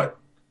brought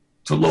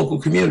to local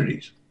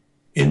communities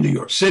in New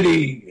York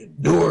City, in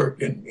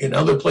Newark, and in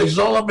other places,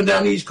 all up and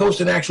down the East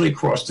Coast and actually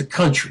across the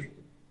country.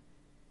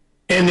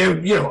 And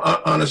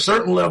they're, on a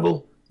certain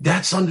level,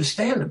 that's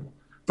understandable.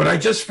 But I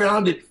just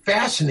found it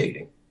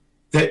fascinating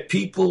that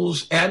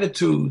people's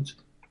attitudes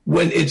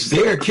when it's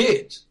their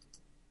kids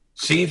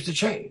seems to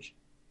change.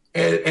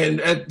 And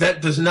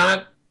that does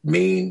not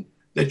mean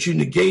that you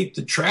negate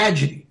the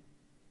tragedy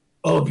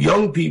of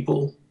young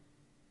people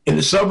in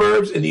the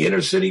suburbs, in the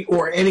inner city,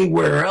 or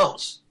anywhere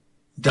else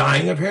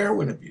dying of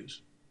heroin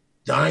abuse,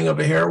 dying of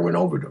a heroin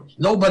overdose.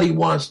 Nobody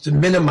wants to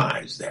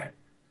minimize that.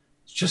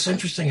 It's just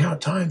interesting how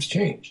times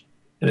change.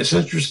 And it's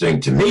interesting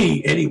to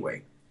me,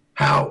 anyway,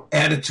 how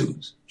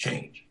attitudes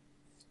change.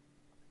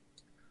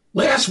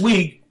 Last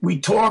week, we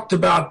talked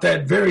about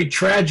that very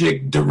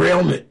tragic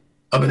derailment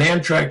of an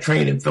Amtrak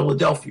train in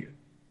Philadelphia.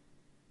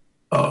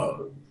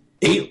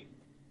 8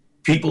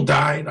 people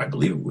died. I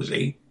believe it was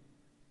 8.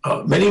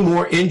 Many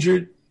more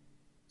injured,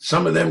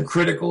 some of them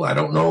critical. I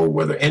don't know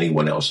whether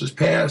anyone else has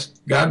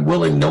passed. God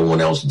willing, no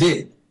one else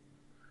did.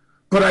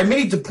 But I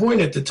made the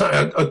point at the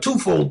time, a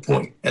twofold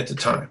point at the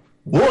time.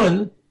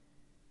 One,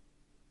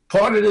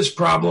 part of this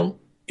problem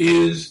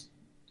is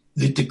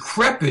the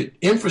decrepit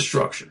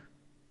infrastructure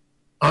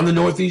on the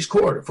Northeast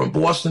Corridor from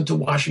Boston to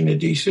Washington,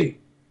 D.C.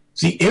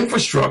 The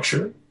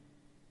infrastructure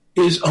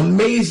is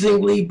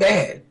amazingly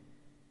bad.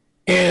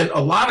 And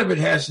a lot of it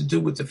has to do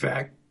with the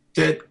fact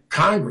that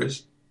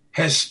Congress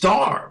has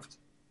starved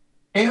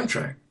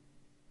Amtrak.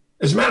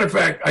 As a matter of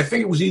fact, I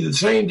think it was either the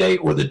same day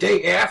or the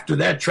day after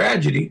that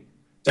tragedy,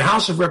 the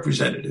House of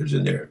Representatives,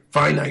 in their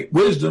finite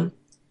wisdom,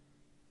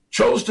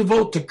 chose to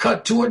vote to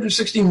cut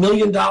 $260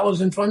 million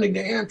in funding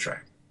to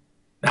Amtrak.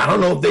 Now, I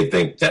don't know if they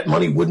think that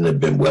money wouldn't have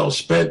been well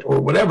spent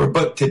or whatever,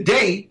 but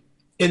today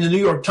in the New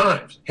York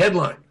Times,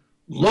 headline,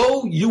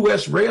 low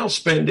U.S. rail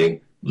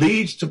spending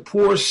leads to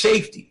poor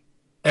safety,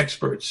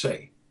 experts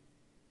say.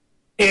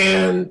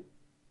 And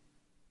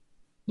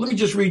let me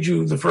just read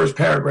you the first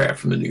paragraph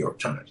from the New York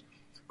Times.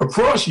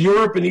 Across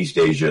Europe and East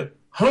Asia,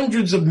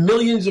 hundreds of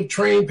millions of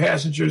train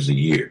passengers a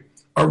year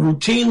are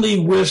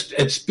routinely whisked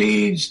at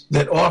speeds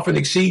that often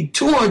exceed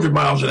 200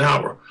 miles an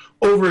hour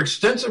over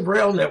extensive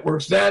rail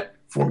networks that,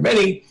 for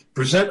many,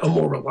 present a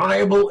more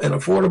reliable and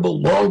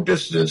affordable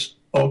long-distance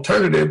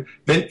alternative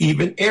than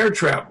even air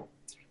travel.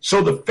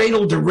 So the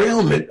fatal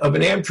derailment of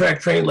an Amtrak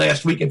train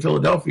last week in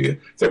Philadelphia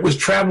that was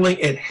traveling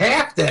at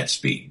half that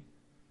speed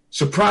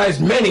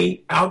surprised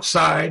many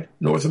outside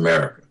North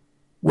America,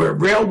 where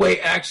railway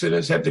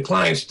accidents have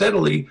declined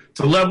steadily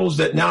to levels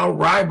that now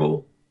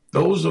rival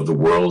those of the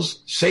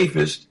world's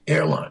safest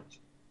airlines.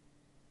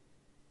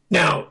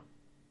 Now,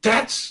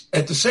 that's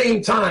at the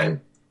same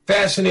time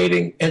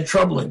fascinating and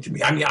troubling to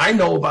me. I mean, I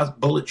know about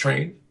bullet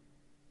trains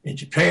in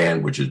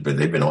Japan,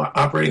 they've been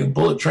operating a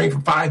bullet train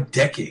for 5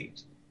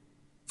 decades.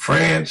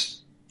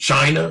 France,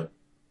 China,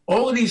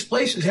 all of these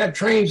places have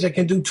trains that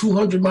can do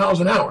 200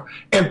 miles an hour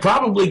and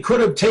probably could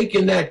have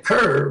taken that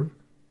curve,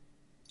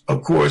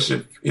 of course,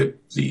 if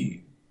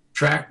the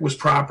track was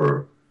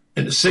proper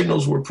and the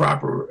signals were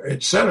proper,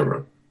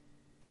 etc.,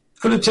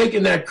 could have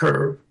taken that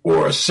curve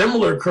or a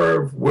similar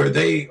curve where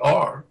they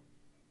are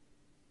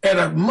at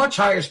a much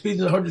higher speed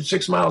than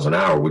 106 miles an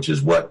hour, which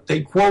is what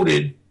they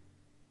quoted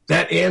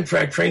that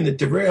Amtrak train that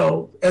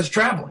derailed as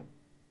traveling.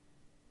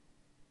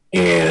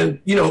 And,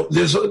 you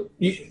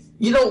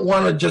don't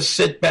want to just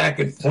sit back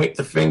and point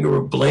the finger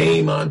of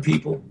blame on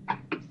people.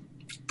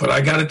 But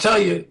I got to tell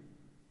you,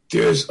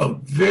 there's a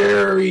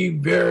very,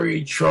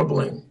 very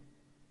troubling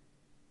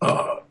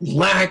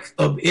lack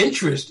of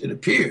interest, it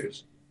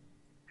appears,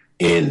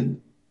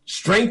 in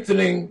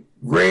strengthening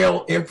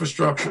rail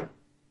infrastructure,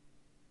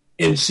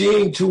 in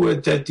seeing to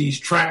it that these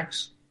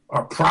tracks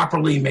are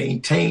properly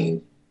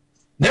maintained.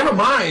 Never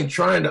mind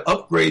trying to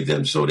upgrade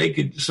them so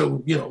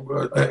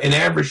an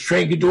average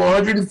train could do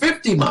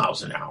 150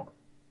 miles an hour.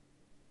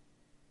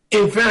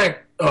 In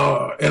fact,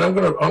 and I'm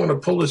gonna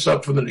pull this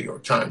up from the New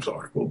York Times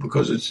article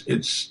because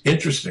it's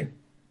interesting.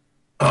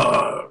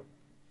 Per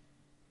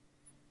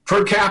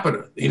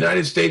capita, the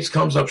United States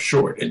comes up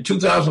short. In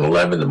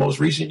 2011, the most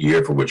recent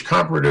year for which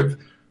comparative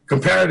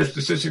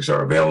statistics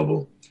are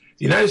available,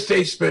 the United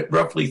States spent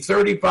roughly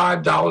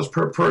 $35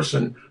 per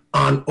person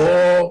on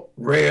all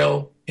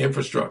rail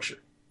infrastructure.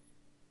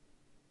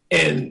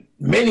 And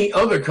many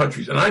other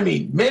countries, and I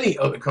mean many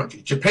other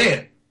countries,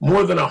 Japan,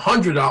 more than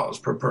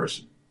 $100 per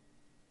person.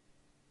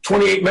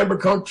 28 member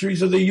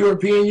countries of the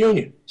European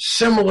Union,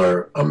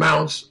 similar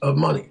amounts of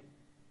money.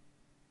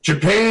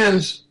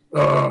 Japan's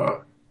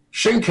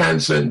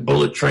Shinkansen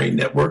bullet train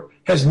network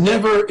has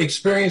never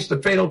experienced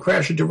a fatal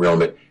crash or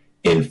derailment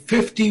in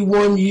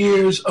 51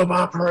 years of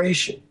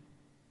operation.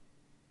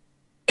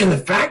 And the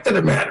fact of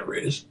the matter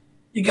is,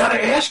 you got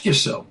to ask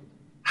yourself,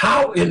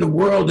 how in the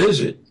world is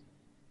it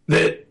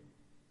that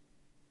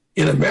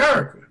in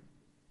America,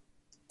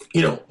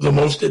 the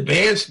most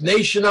advanced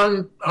nation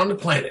on the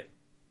planet,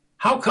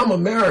 how come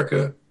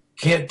America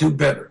can't do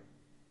better?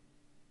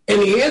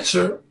 And the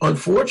answer,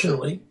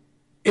 unfortunately,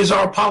 is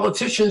our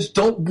politicians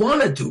don't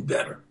want to do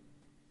better.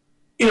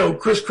 You know,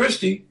 Chris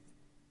Christie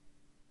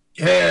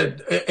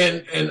had,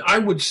 and I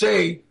would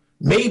say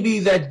maybe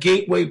that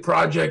Gateway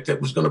project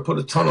that was going to put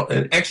a tunnel,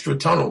 an extra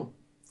tunnel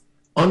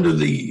under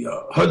the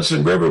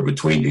Hudson River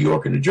between New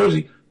York and New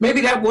Jersey,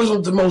 maybe that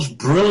wasn't the most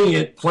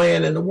brilliant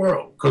plan in the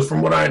world, because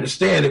from what I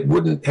understand, it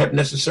wouldn't have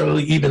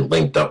necessarily even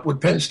linked up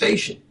with Penn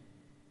Station.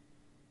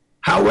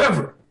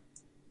 However,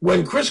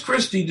 when Chris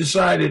Christie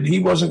decided he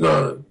wasn't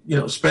going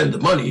to, spend the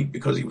money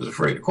because he was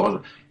afraid of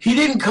cost, he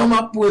didn't come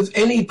up with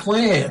any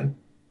plan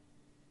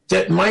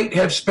that might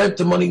have spent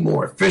the money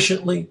more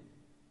efficiently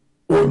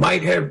or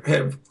might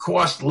have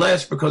cost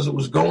less because it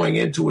was going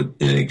into an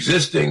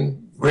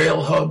existing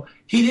rail hub.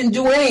 He didn't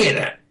do any of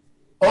that.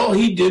 All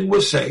he did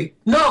was say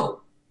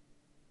no.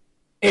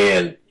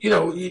 And,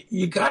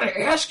 you got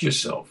to ask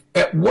yourself,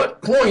 at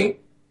what point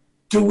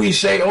do we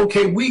say,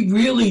 okay, we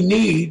really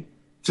need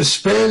to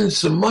spend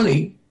some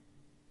money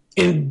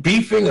in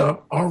beefing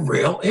up our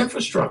rail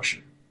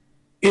infrastructure?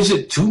 Is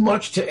it too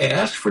much to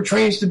ask for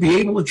trains to be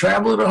able to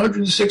travel at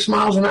 106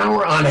 miles an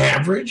hour on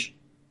average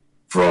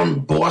from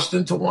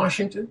Boston to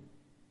Washington?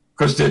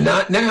 Because they're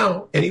not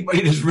now.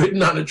 Anybody that's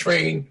ridden on a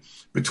train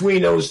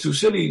between those two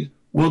cities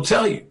will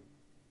tell you,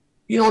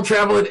 you don't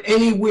travel at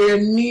anywhere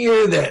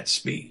near that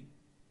speed.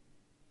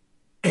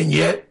 And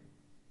yet,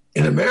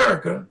 in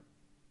America,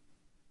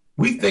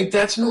 we think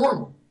that's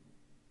normal.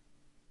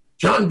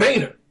 John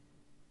Boehner,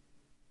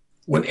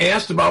 when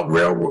asked about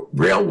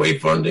railway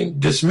funding,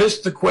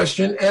 dismissed the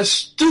question as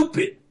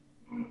stupid.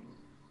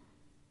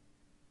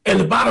 And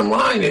the bottom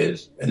line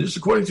is, and this is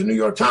according to the New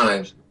York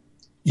Times,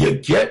 you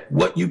get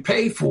what you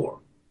pay for.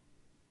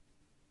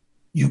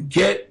 You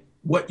get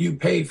what you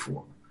pay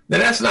for. Now,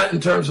 that's not in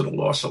terms of the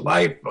loss of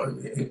life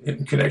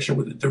in connection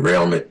with the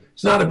derailment.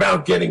 It's not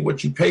about getting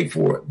what you pay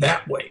for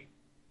that way.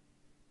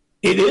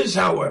 It is,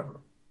 however,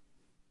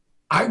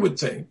 I would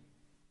think,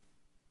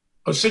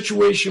 a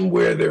situation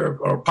where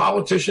there are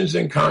politicians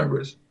in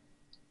Congress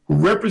who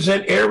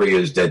represent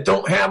areas that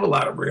don't have a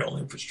lot of rail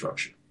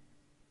infrastructure.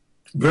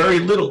 Very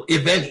little,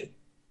 if any.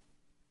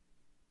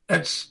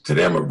 That's, to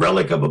them, a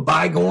relic of a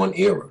bygone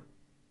era.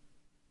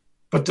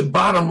 But the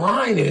bottom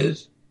line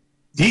is,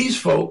 these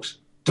folks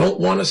don't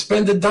want to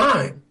spend a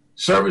dime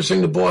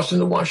servicing the Boston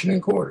to Washington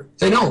corridor.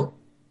 They don't.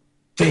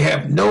 They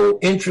have no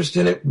interest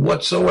in it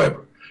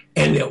whatsoever.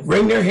 And they'll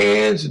wring their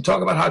hands and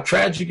talk about how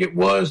tragic it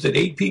was that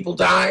 8 people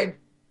died,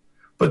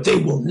 but they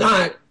will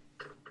not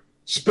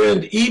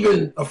spend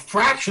even a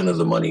fraction of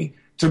the money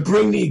to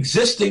bring the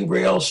existing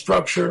rail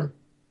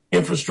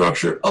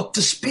infrastructure up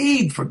to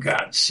speed, for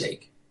God's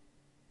sake.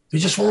 They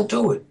just won't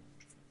do it.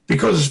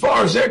 Because as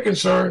far as they're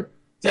concerned,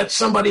 that's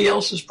somebody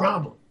else's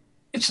problem.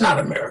 It's not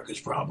America's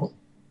problem.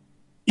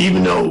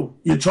 Even though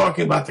you're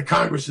talking about the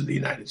Congress of the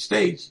United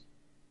States,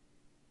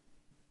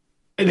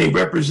 and they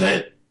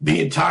represent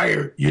the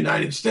entire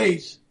United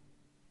States,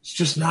 it's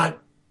just not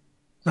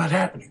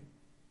happening.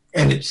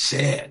 And it's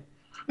sad.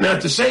 Now,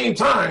 at the same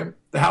time,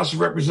 the House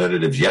of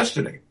Representatives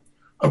yesterday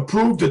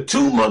approved a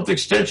 2-month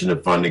extension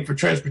of funding for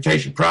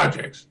transportation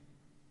projects.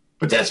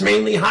 But that's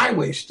mainly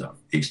highway stuff.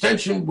 The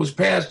extension was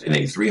passed in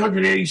a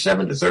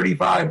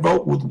 387-35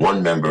 vote with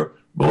one member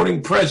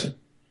voting present.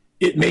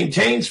 It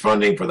maintains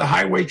funding for the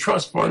Highway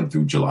Trust Fund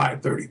through July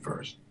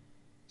 31st.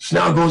 This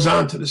now goes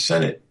on to the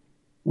Senate,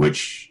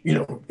 which,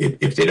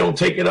 if they don't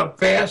take it up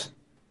fast,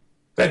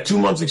 that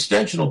 2-month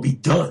extension will be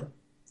done.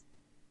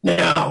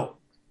 Now,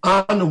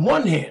 on the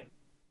one hand,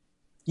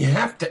 you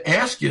have to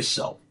ask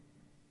yourself,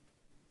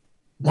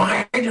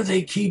 why do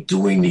they keep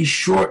doing these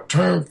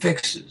short-term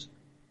fixes?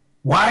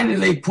 Why do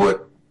they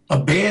put a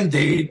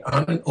Band-Aid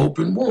on an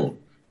open wound?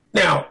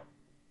 Now,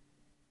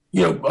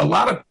 a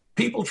lot of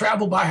people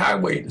travel by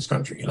highway in this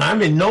country, and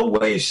I'm in no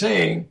way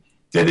saying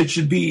that it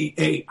should be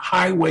a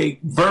highway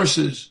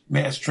versus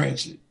mass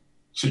transit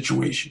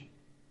situation.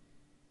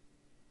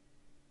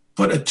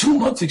 But a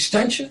 2-month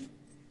extension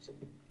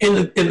in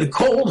the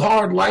cold,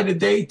 hard light of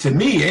day, to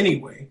me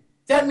anyway,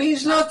 that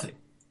means nothing.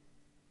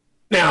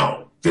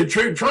 Now, they're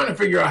trying to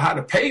figure out how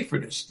to pay for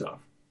this stuff.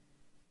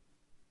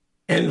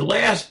 And the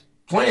last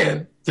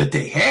plan that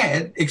they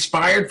had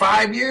expired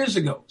 5 years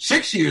ago,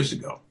 6 years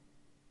ago.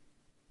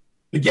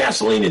 The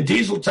gasoline and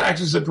diesel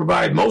taxes that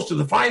provide most of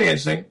the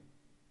financing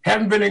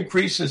haven't been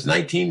increased since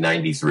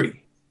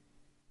 1993.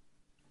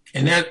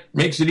 And that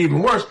makes it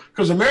even worse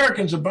because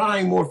Americans are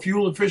buying more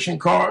fuel-efficient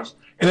cars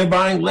and they're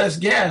buying less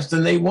gas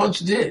than they once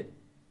did.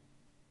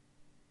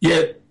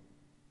 Yet,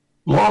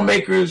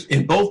 lawmakers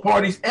in both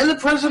parties and the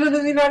President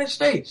of the United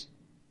States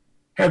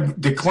have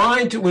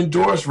declined to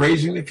endorse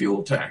raising the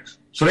fuel tax.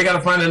 So they got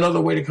to find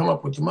another way to come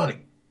up with the money.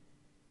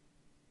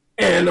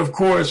 And, of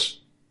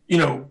course,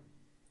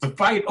 the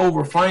fight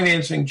over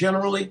financing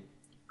generally,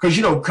 because,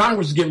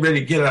 Congress is getting ready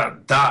to get out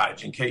of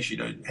Dodge, in case you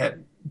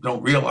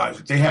don't realize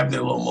it. They have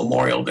their little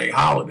Memorial Day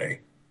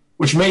holiday,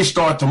 which may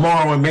start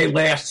tomorrow and may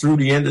last through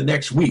the end of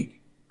next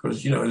week.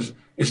 Because,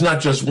 it's not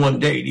just one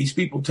day. These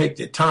people take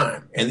their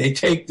time, and they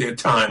take their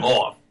time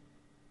off.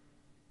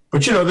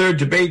 But, there are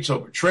debates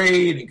over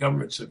trade and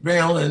government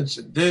surveillance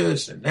and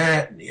this and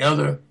that and the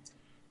other.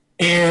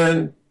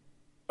 And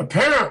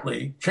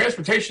apparently,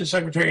 Transportation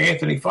Secretary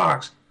Anthony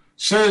Fox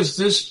says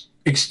this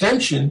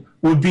extension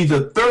would be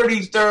the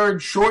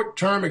 33rd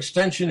short-term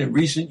extension in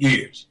recent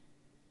years.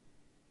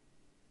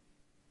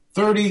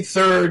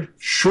 33rd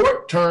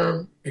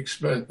short-term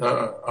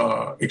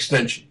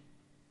extension.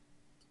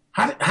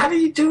 How do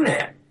you do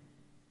that?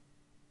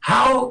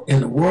 How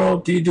in the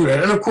world do you do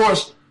that? And of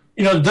course,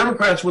 the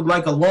Democrats would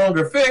like a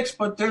longer fix,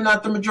 but they're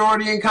not the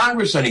majority in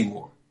Congress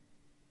anymore.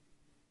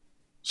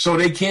 So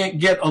they can't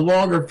get a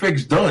longer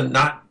fix done,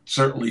 not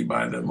certainly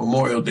by the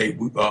Memorial Day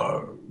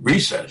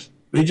recess.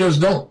 They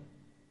just don't.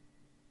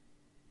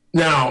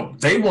 Now,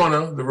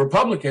 the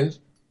Republicans,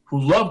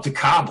 who love to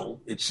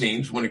cobble, it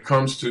seems, when it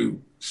comes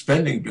to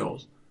spending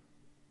bills,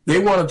 they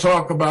want to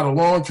talk about a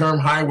long-term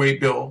highway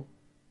bill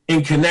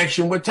in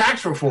connection with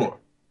tax reform.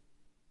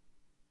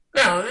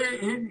 Now,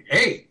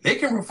 they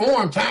can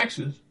reform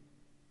taxes,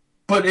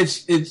 but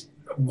it's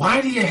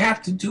why do you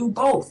have to do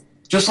both?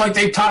 Just like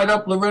they tied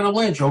up Loretta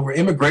Lynch over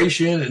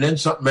immigration and then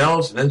something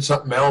else and then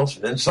something else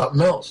and then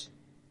something else.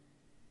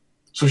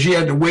 So she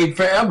had to wait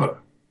forever.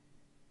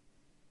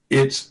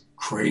 It's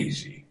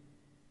crazy.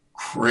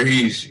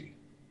 Crazy.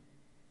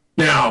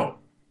 Now,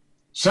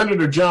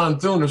 Senator John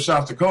Thune of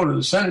South Dakota,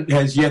 the Senate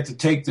has yet to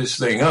take this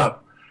thing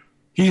up.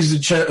 He's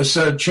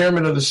the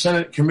chairman of the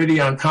Senate Committee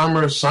on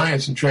Commerce,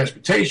 Science, and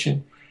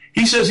Transportation.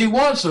 He says he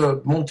wants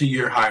a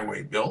multi-year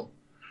highway bill,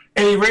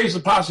 and he raised the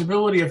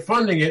possibility of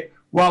funding it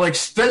while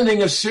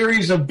extending a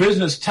series of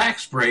business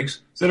tax breaks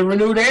that are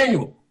renewed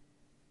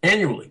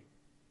annually.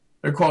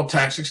 They're called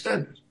tax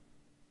extenders.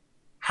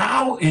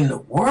 How in the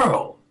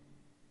world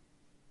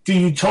do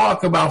you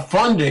talk about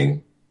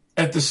funding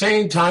at the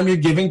same time you're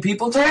giving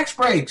people tax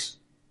breaks?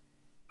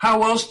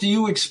 How else do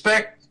you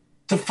expect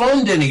to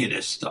fund any of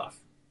this stuff?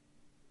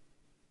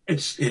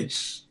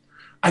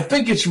 I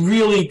think it's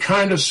really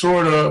kind of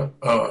sort of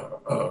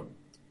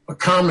a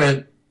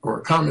comment or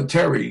a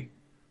commentary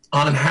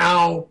on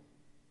how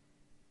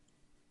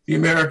the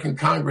American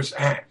Congress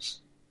acts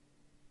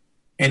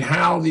and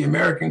how the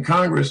American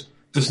Congress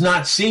does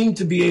not seem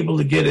to be able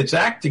to get its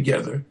act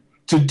together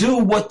to do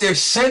what they're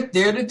sent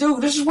there to do.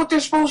 This is what they're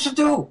supposed to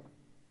do.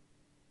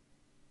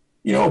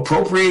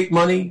 Appropriate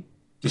money,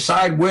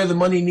 decide where the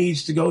money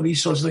needs to go,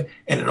 these sorts of things.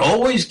 And it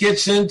always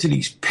gets into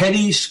these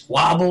petty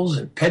squabbles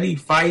and petty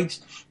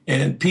fights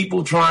and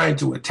people trying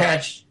to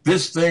attach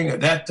this thing or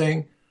that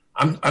thing.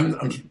 I'm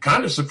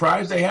kind of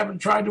surprised they haven't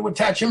tried to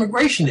attach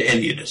immigration to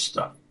any of this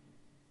stuff.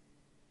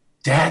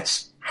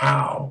 That's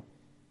how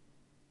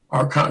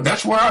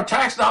that's where our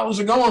tax dollars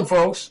are going,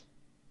 folks.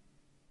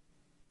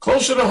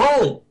 Closer to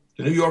home,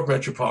 the New York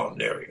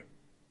metropolitan area.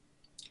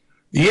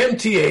 The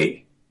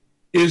MTA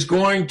is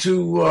going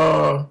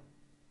to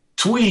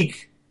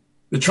tweak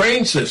the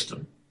train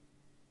system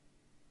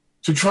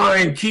to try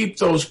and keep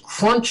those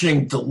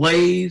crunching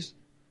delays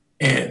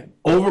and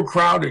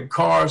overcrowded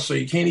cars so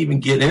you can't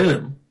even get in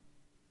them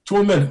to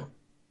a minimum.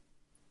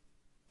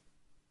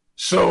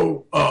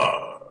 So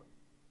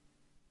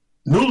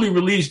newly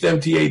released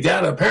MTA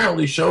data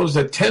apparently shows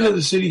that 10 of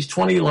the city's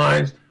 20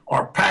 lines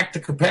are packed to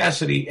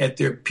capacity at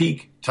their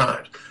peak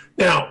times.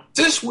 Now,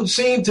 this would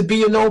seem to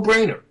be a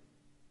no-brainer,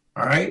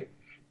 all right?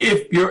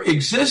 If your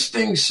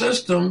existing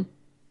system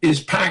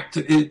is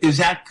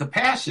at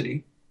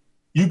capacity,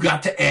 you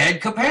got to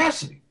add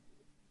capacity.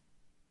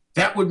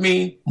 That would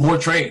mean more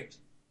trains.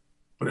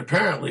 But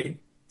apparently,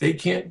 they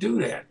can't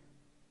do that.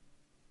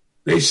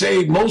 They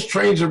say most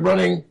trains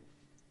running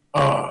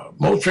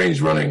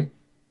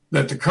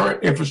that the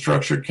current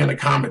infrastructure can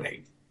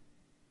accommodate.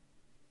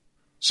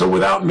 So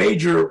without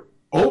major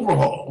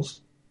overhauls,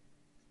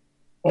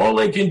 all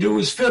they can do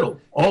is fiddle.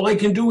 All they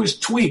can do is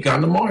tweak on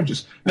the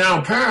margins. Now,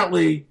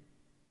 apparently,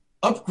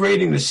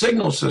 upgrading the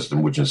signal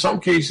system, which in some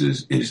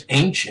cases is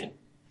ancient,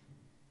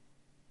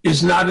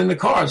 is not in the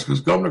cards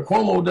because Governor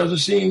Cuomo doesn't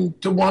seem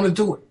to want to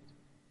do it.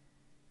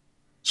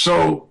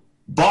 So,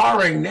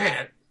 barring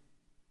that,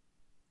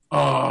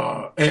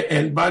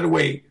 and by the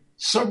way,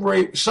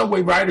 subway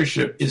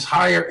ridership is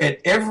higher at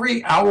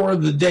every hour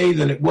of the day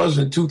than it was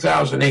in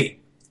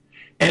 2008.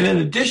 And in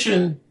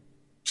addition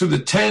to the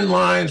 10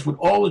 lines with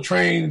all the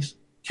trains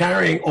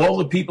carrying all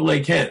the people they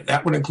can,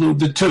 that would include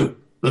the 2,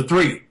 the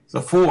 3,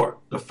 the 4,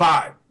 the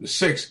 5, the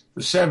 6,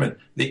 the 7,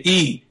 the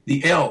E,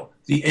 the L,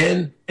 the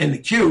N, and the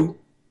Q,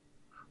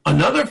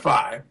 another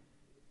 5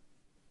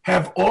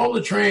 have all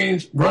the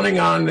trains running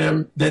on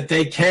them that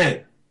they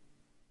can.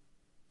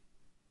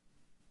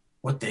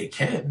 What they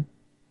can?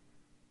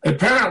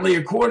 Apparently,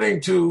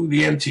 according to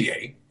the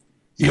MTA,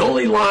 the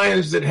only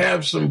lines that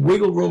have some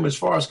wiggle room as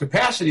far as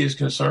capacity is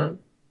concerned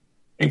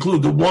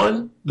include the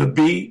 1, the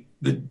B,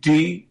 the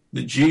D,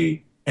 the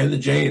G, and the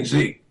J and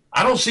Z.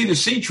 I don't see the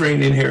C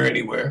train in here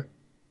anywhere.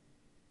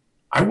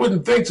 I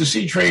wouldn't think the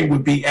C train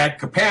would be at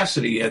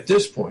capacity at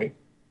this point.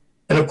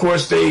 And of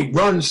course, they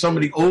run some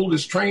of the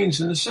oldest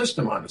trains in the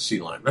system on the C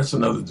line. That's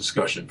another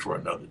discussion for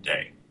another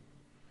day.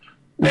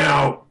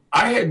 Now,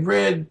 I had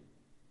read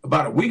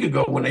about a week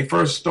ago when they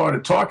first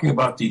started talking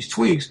about these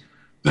tweaks,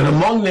 that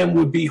among them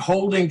would be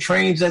holding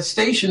trains at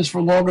stations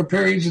for longer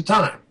periods of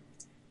time.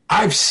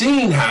 I've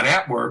seen how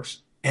that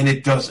works, and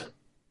it doesn't.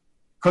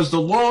 Because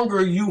the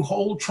longer you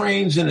hold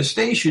trains in a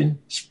station,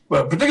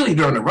 particularly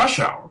during the rush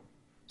hour,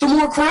 the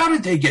more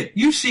crowded they get.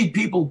 You see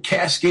people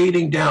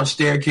cascading down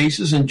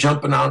staircases and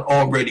jumping on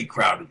already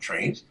crowded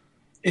trains.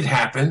 It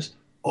happens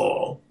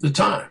all the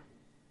time.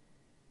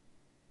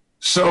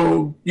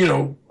 So,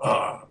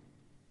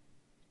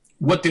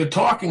 what they're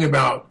talking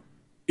about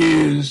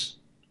is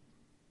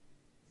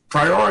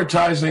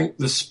prioritizing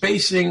the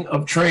spacing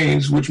of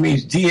trains, which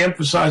means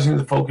de-emphasizing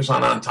the focus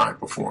on on-time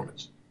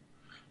performance.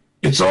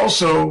 It's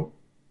also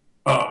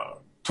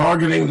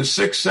targeting the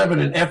 6, 7,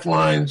 and F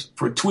lines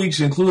for tweaks,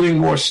 including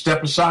more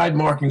step-aside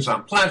markings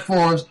on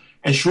platforms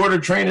and shorter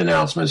train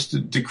announcements to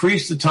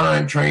decrease the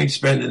time trains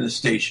spend in the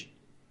station.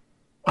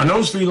 On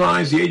those 3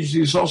 lines, the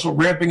agency is also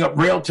ramping up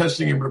rail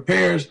testing and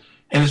repairs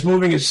and is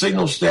moving its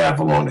signal staff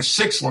along the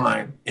 6th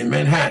line in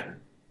Manhattan.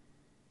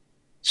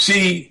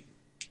 See,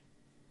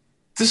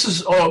 this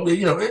is all,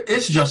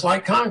 it's just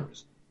like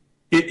Congress.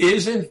 It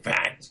is, in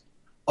fact,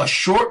 a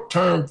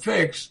short-term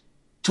fix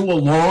to a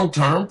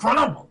long-term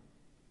problem.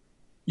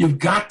 You've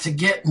got to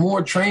get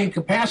more train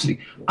capacity.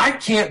 I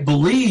can't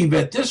believe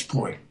at this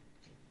point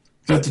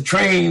that the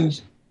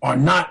trains are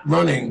not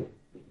running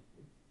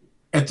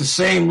at the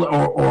same,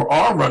 or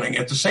are running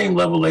at the same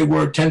level they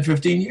were 10,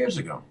 15 years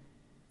ago.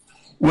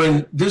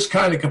 When this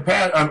kind of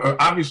capacity,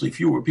 obviously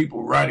fewer people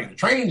were riding the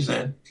trains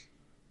then,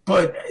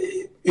 but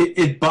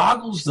it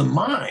boggles the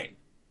mind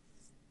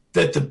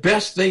that the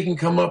best they can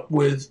come up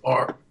with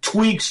are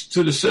tweaks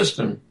to the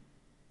system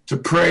to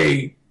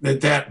pray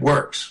that that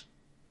works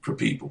for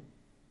people.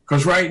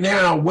 Because right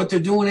now, what they're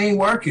doing ain't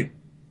working.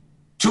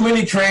 Too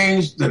many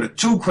trains that are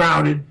too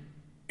crowded.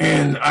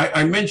 And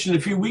I mentioned a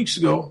few weeks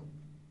ago,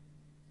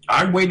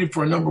 I waited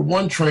for a number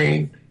 1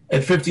 train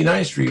at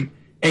 59th Street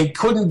and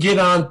couldn't get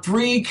on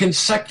 3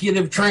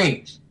 consecutive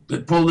trains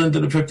that pulled into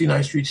the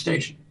 59th Street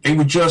station. They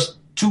were just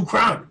too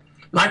crowded.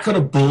 And I could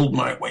have bulled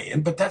my way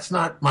in, but that's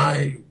not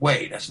my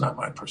way. That's not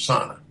my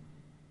persona.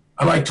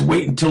 I like to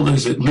wait until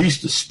there's at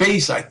least a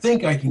space I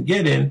think I can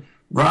get in,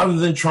 rather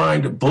than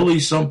trying to bully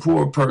some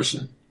poor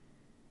person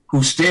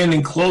who's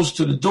standing close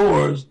to the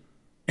doors,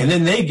 and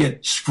then they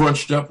get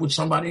scrunched up with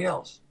somebody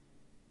else.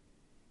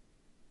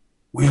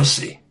 We'll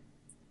see.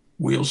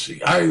 We'll see.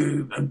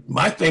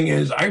 My thing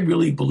is, I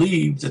really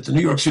believe that the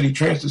New York City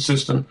transit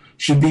system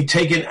should be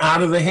taken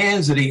out of the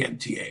hands of the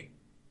MTA.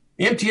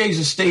 The MTA is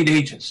a state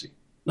agency.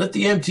 Let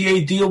the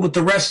MTA deal with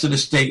the rest of the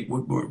state,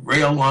 with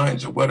rail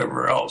lines or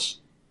whatever else.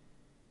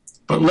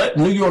 But let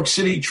New York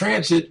City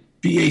Transit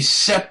be a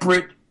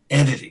separate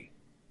entity,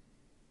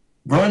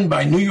 run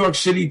by New York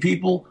City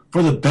people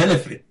for the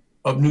benefit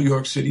of New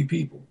York City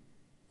people.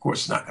 Of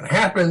course, it's not going to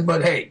happen,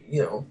 but hey,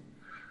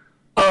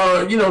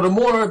 the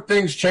more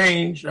things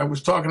change. I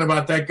was talking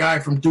about that guy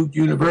from Duke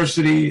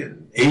University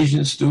and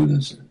Asian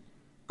students and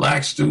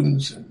black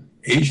students, and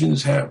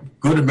Asians have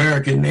good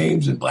American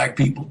names and black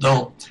people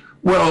don't.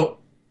 Well,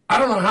 I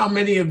don't know how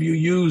many of you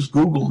use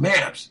Google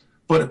Maps,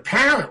 but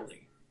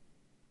apparently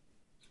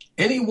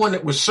anyone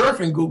that was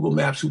surfing Google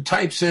Maps who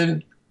types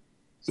in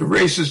the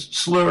racist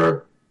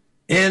slur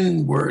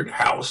N-word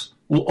house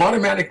will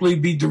automatically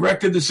be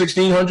directed to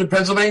 1600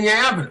 Pennsylvania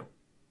Avenue.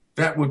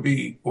 That would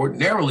be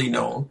ordinarily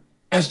known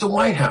as the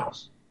White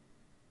House.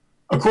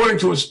 According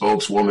to a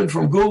spokeswoman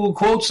from Google,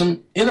 quote,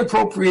 some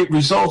inappropriate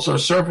results are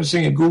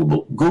surfacing in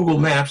Google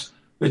Maps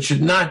that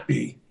should not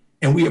be,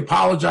 and we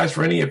apologize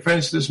for any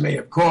offense this may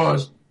have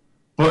caused.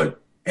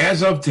 But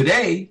as of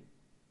today,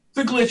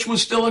 the glitch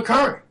was still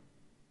occurring.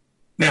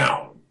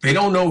 Now, they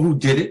don't know who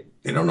did it.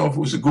 They don't know if it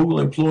was a Google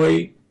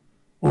employee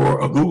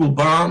or a Google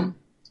bomb,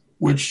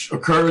 which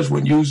occurs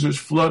when users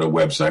flood a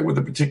website with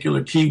a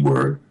particular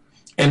keyword,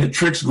 and it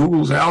tricks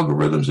Google's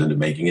algorithms into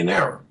making an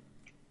error.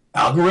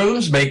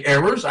 Algorithms make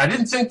errors. I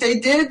didn't think they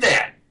did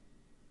that.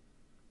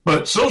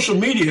 But social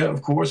media,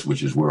 of course,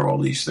 which is where all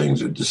these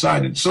things are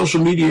decided,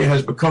 social media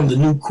has become the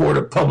new court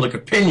of public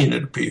opinion,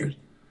 it appears.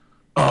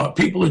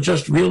 People are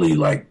just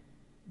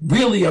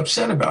really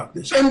upset about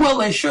this. And, well,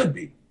 they should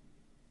be.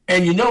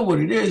 And you know what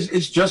it is?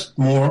 It's just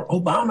more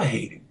Obama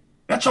hating.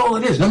 That's all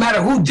it is, no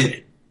matter who did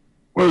it.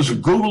 Whether it was a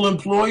Google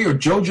employee or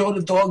JoJo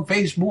the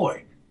dog-faced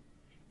boy.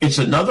 It's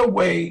another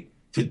way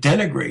to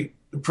denigrate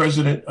the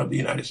President of the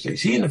United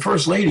States. He and the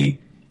First Lady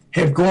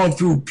have gone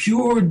through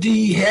pure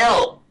D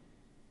hell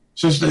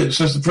since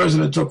the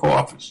President took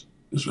office.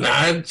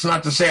 It's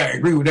not to say I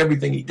agree with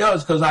everything he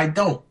does, because I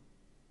don't.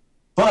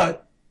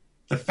 But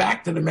the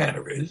fact of the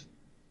matter is,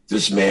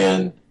 this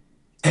man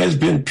has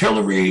been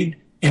pilloried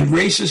in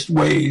racist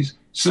ways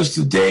since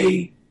the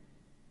day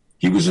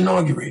he was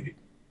inaugurated.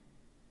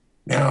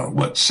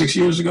 Now, 6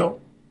 years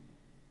ago?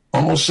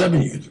 Almost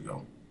 7 years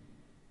ago.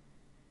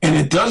 And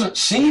it doesn't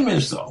seem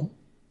as though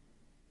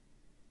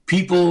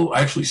people,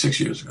 actually 6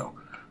 years ago,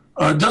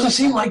 it doesn't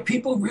seem like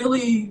people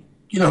really,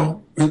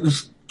 it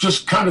was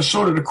just kind of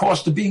sort of the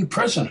cost of being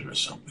president or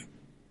something.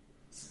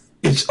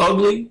 It's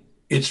ugly,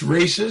 it's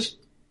racist,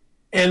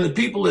 And the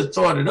people that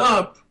thought it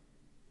up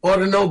ought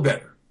to know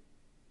better.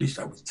 At least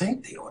I would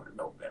think they ought to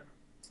know better.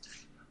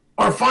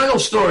 Our final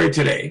story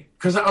today,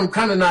 because I'm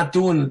kind of not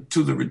doing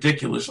to the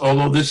ridiculous,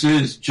 although this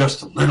is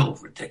just a little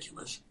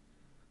ridiculous.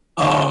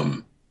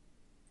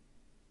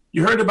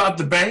 You heard about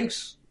the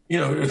banks? You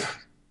know,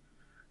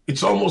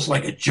 it's almost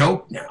like a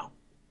joke now.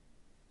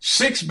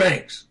 6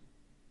 banks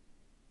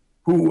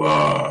who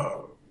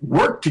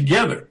worked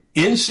together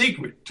in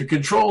secret to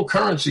control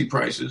currency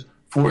prices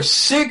for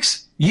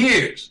 6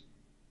 years.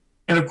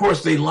 And of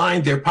course, they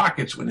lined their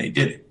pockets when they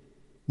did it.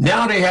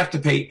 Now they have to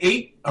pay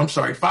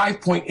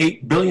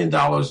 $5.8 billion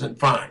in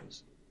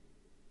fines.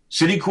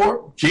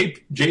 Citicorp,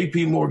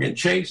 JP Morgan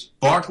Chase,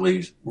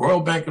 Barclays,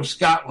 Royal Bank of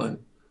Scotland,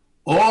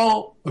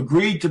 all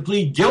agreed to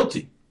plead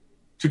guilty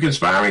to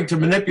conspiring to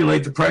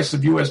manipulate the price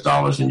of U.S.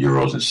 dollars and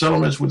euros in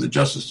settlements with the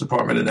Justice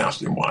Department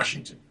announced in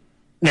Washington.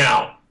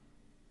 Now,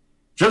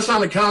 just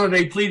on account of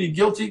they pleaded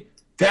guilty,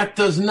 that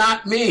does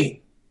not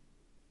mean,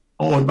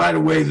 oh, and by the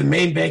way, the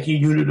main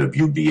banking unit of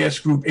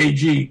UBS Group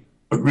AG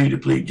agreed to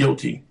plead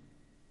guilty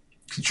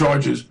to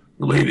charges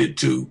related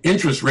to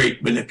interest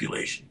rate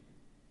manipulation.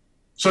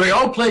 So they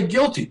all pled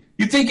guilty.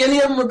 You think any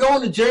of them are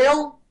going to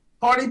jail,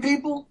 party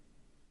people?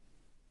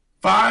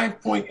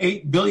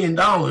 $5.8 billion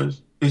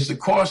is the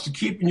cost of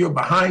keeping your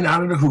behind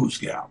out of the who's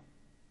gal.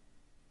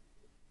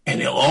 And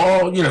they'll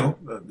all, you know,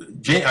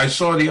 I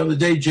saw the other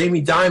day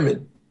Jamie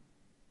Dimon,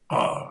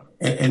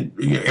 and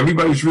you know,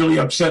 everybody's really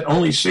upset.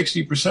 Only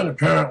 60%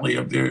 apparently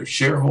of their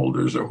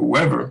shareholders or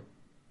whoever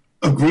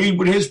agreed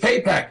with his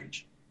pay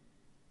package.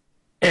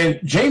 And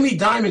Jamie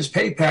Dimon's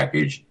pay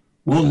package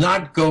will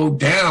not go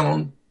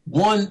down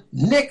 1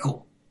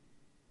 nickel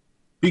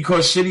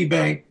because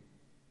Citibank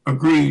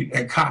agreed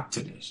and copped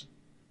to this.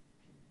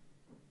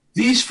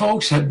 These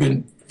folks have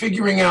been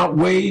figuring out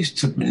ways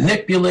to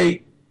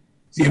manipulate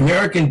the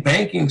American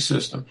banking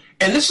system.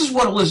 And this is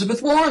what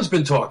Elizabeth Warren's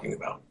been talking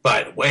about,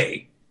 by the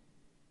way.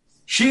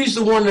 She's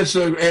the one that's,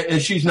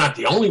 and she's not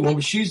the only one,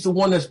 but she's the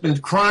one that's been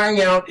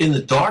crying out in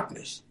the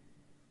darkness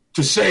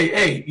to say,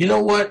 hey, you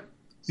know what?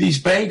 These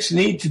banks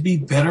need to be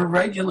better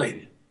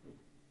regulated.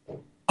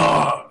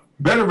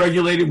 Better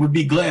regulated would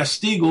be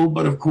Glass-Steagall,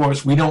 but of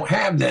course we don't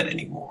have that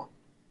anymore.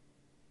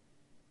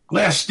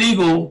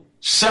 Glass-Steagall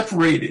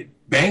separated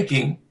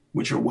banking,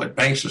 which are what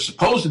banks are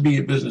supposed to be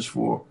in business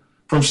for,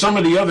 from some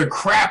of the other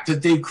crap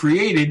that they've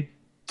created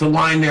to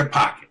line their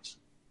pockets.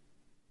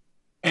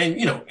 And,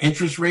 you know,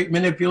 interest rate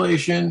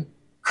manipulation,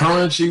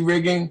 currency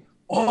rigging,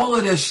 all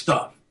of this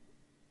stuff.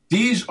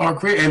 These are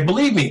created. And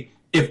believe me,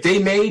 if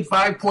they made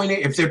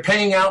if they're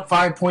paying out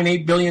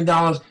 $5.8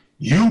 billion,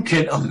 you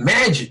can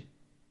imagine,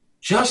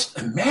 just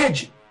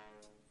imagine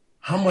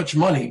how much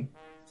money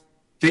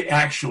they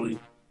actually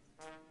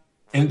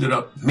ended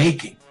up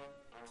making.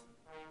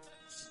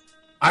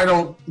 I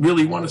don't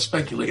really want to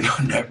speculate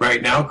on that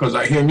right now because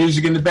I hear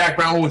music in the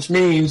background, which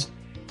means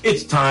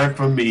it's time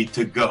for me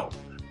to go.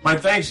 My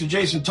thanks to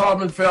Jason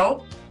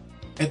Taubmanfeld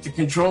at the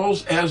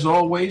controls, as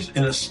always,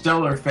 in a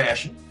stellar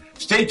fashion.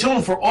 Stay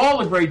tuned for all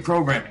the great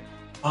programming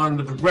on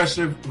the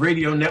Progressive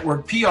Radio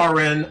Network,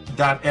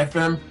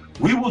 PRN.FM.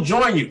 We will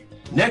join you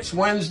next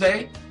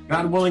Wednesday,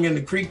 God willing, and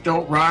the creek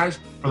don't rise.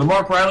 For the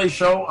Mark Riley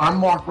Show, I'm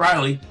Mark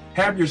Riley.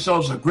 Have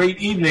yourselves a great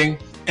evening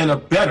and a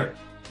better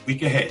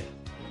week ahead.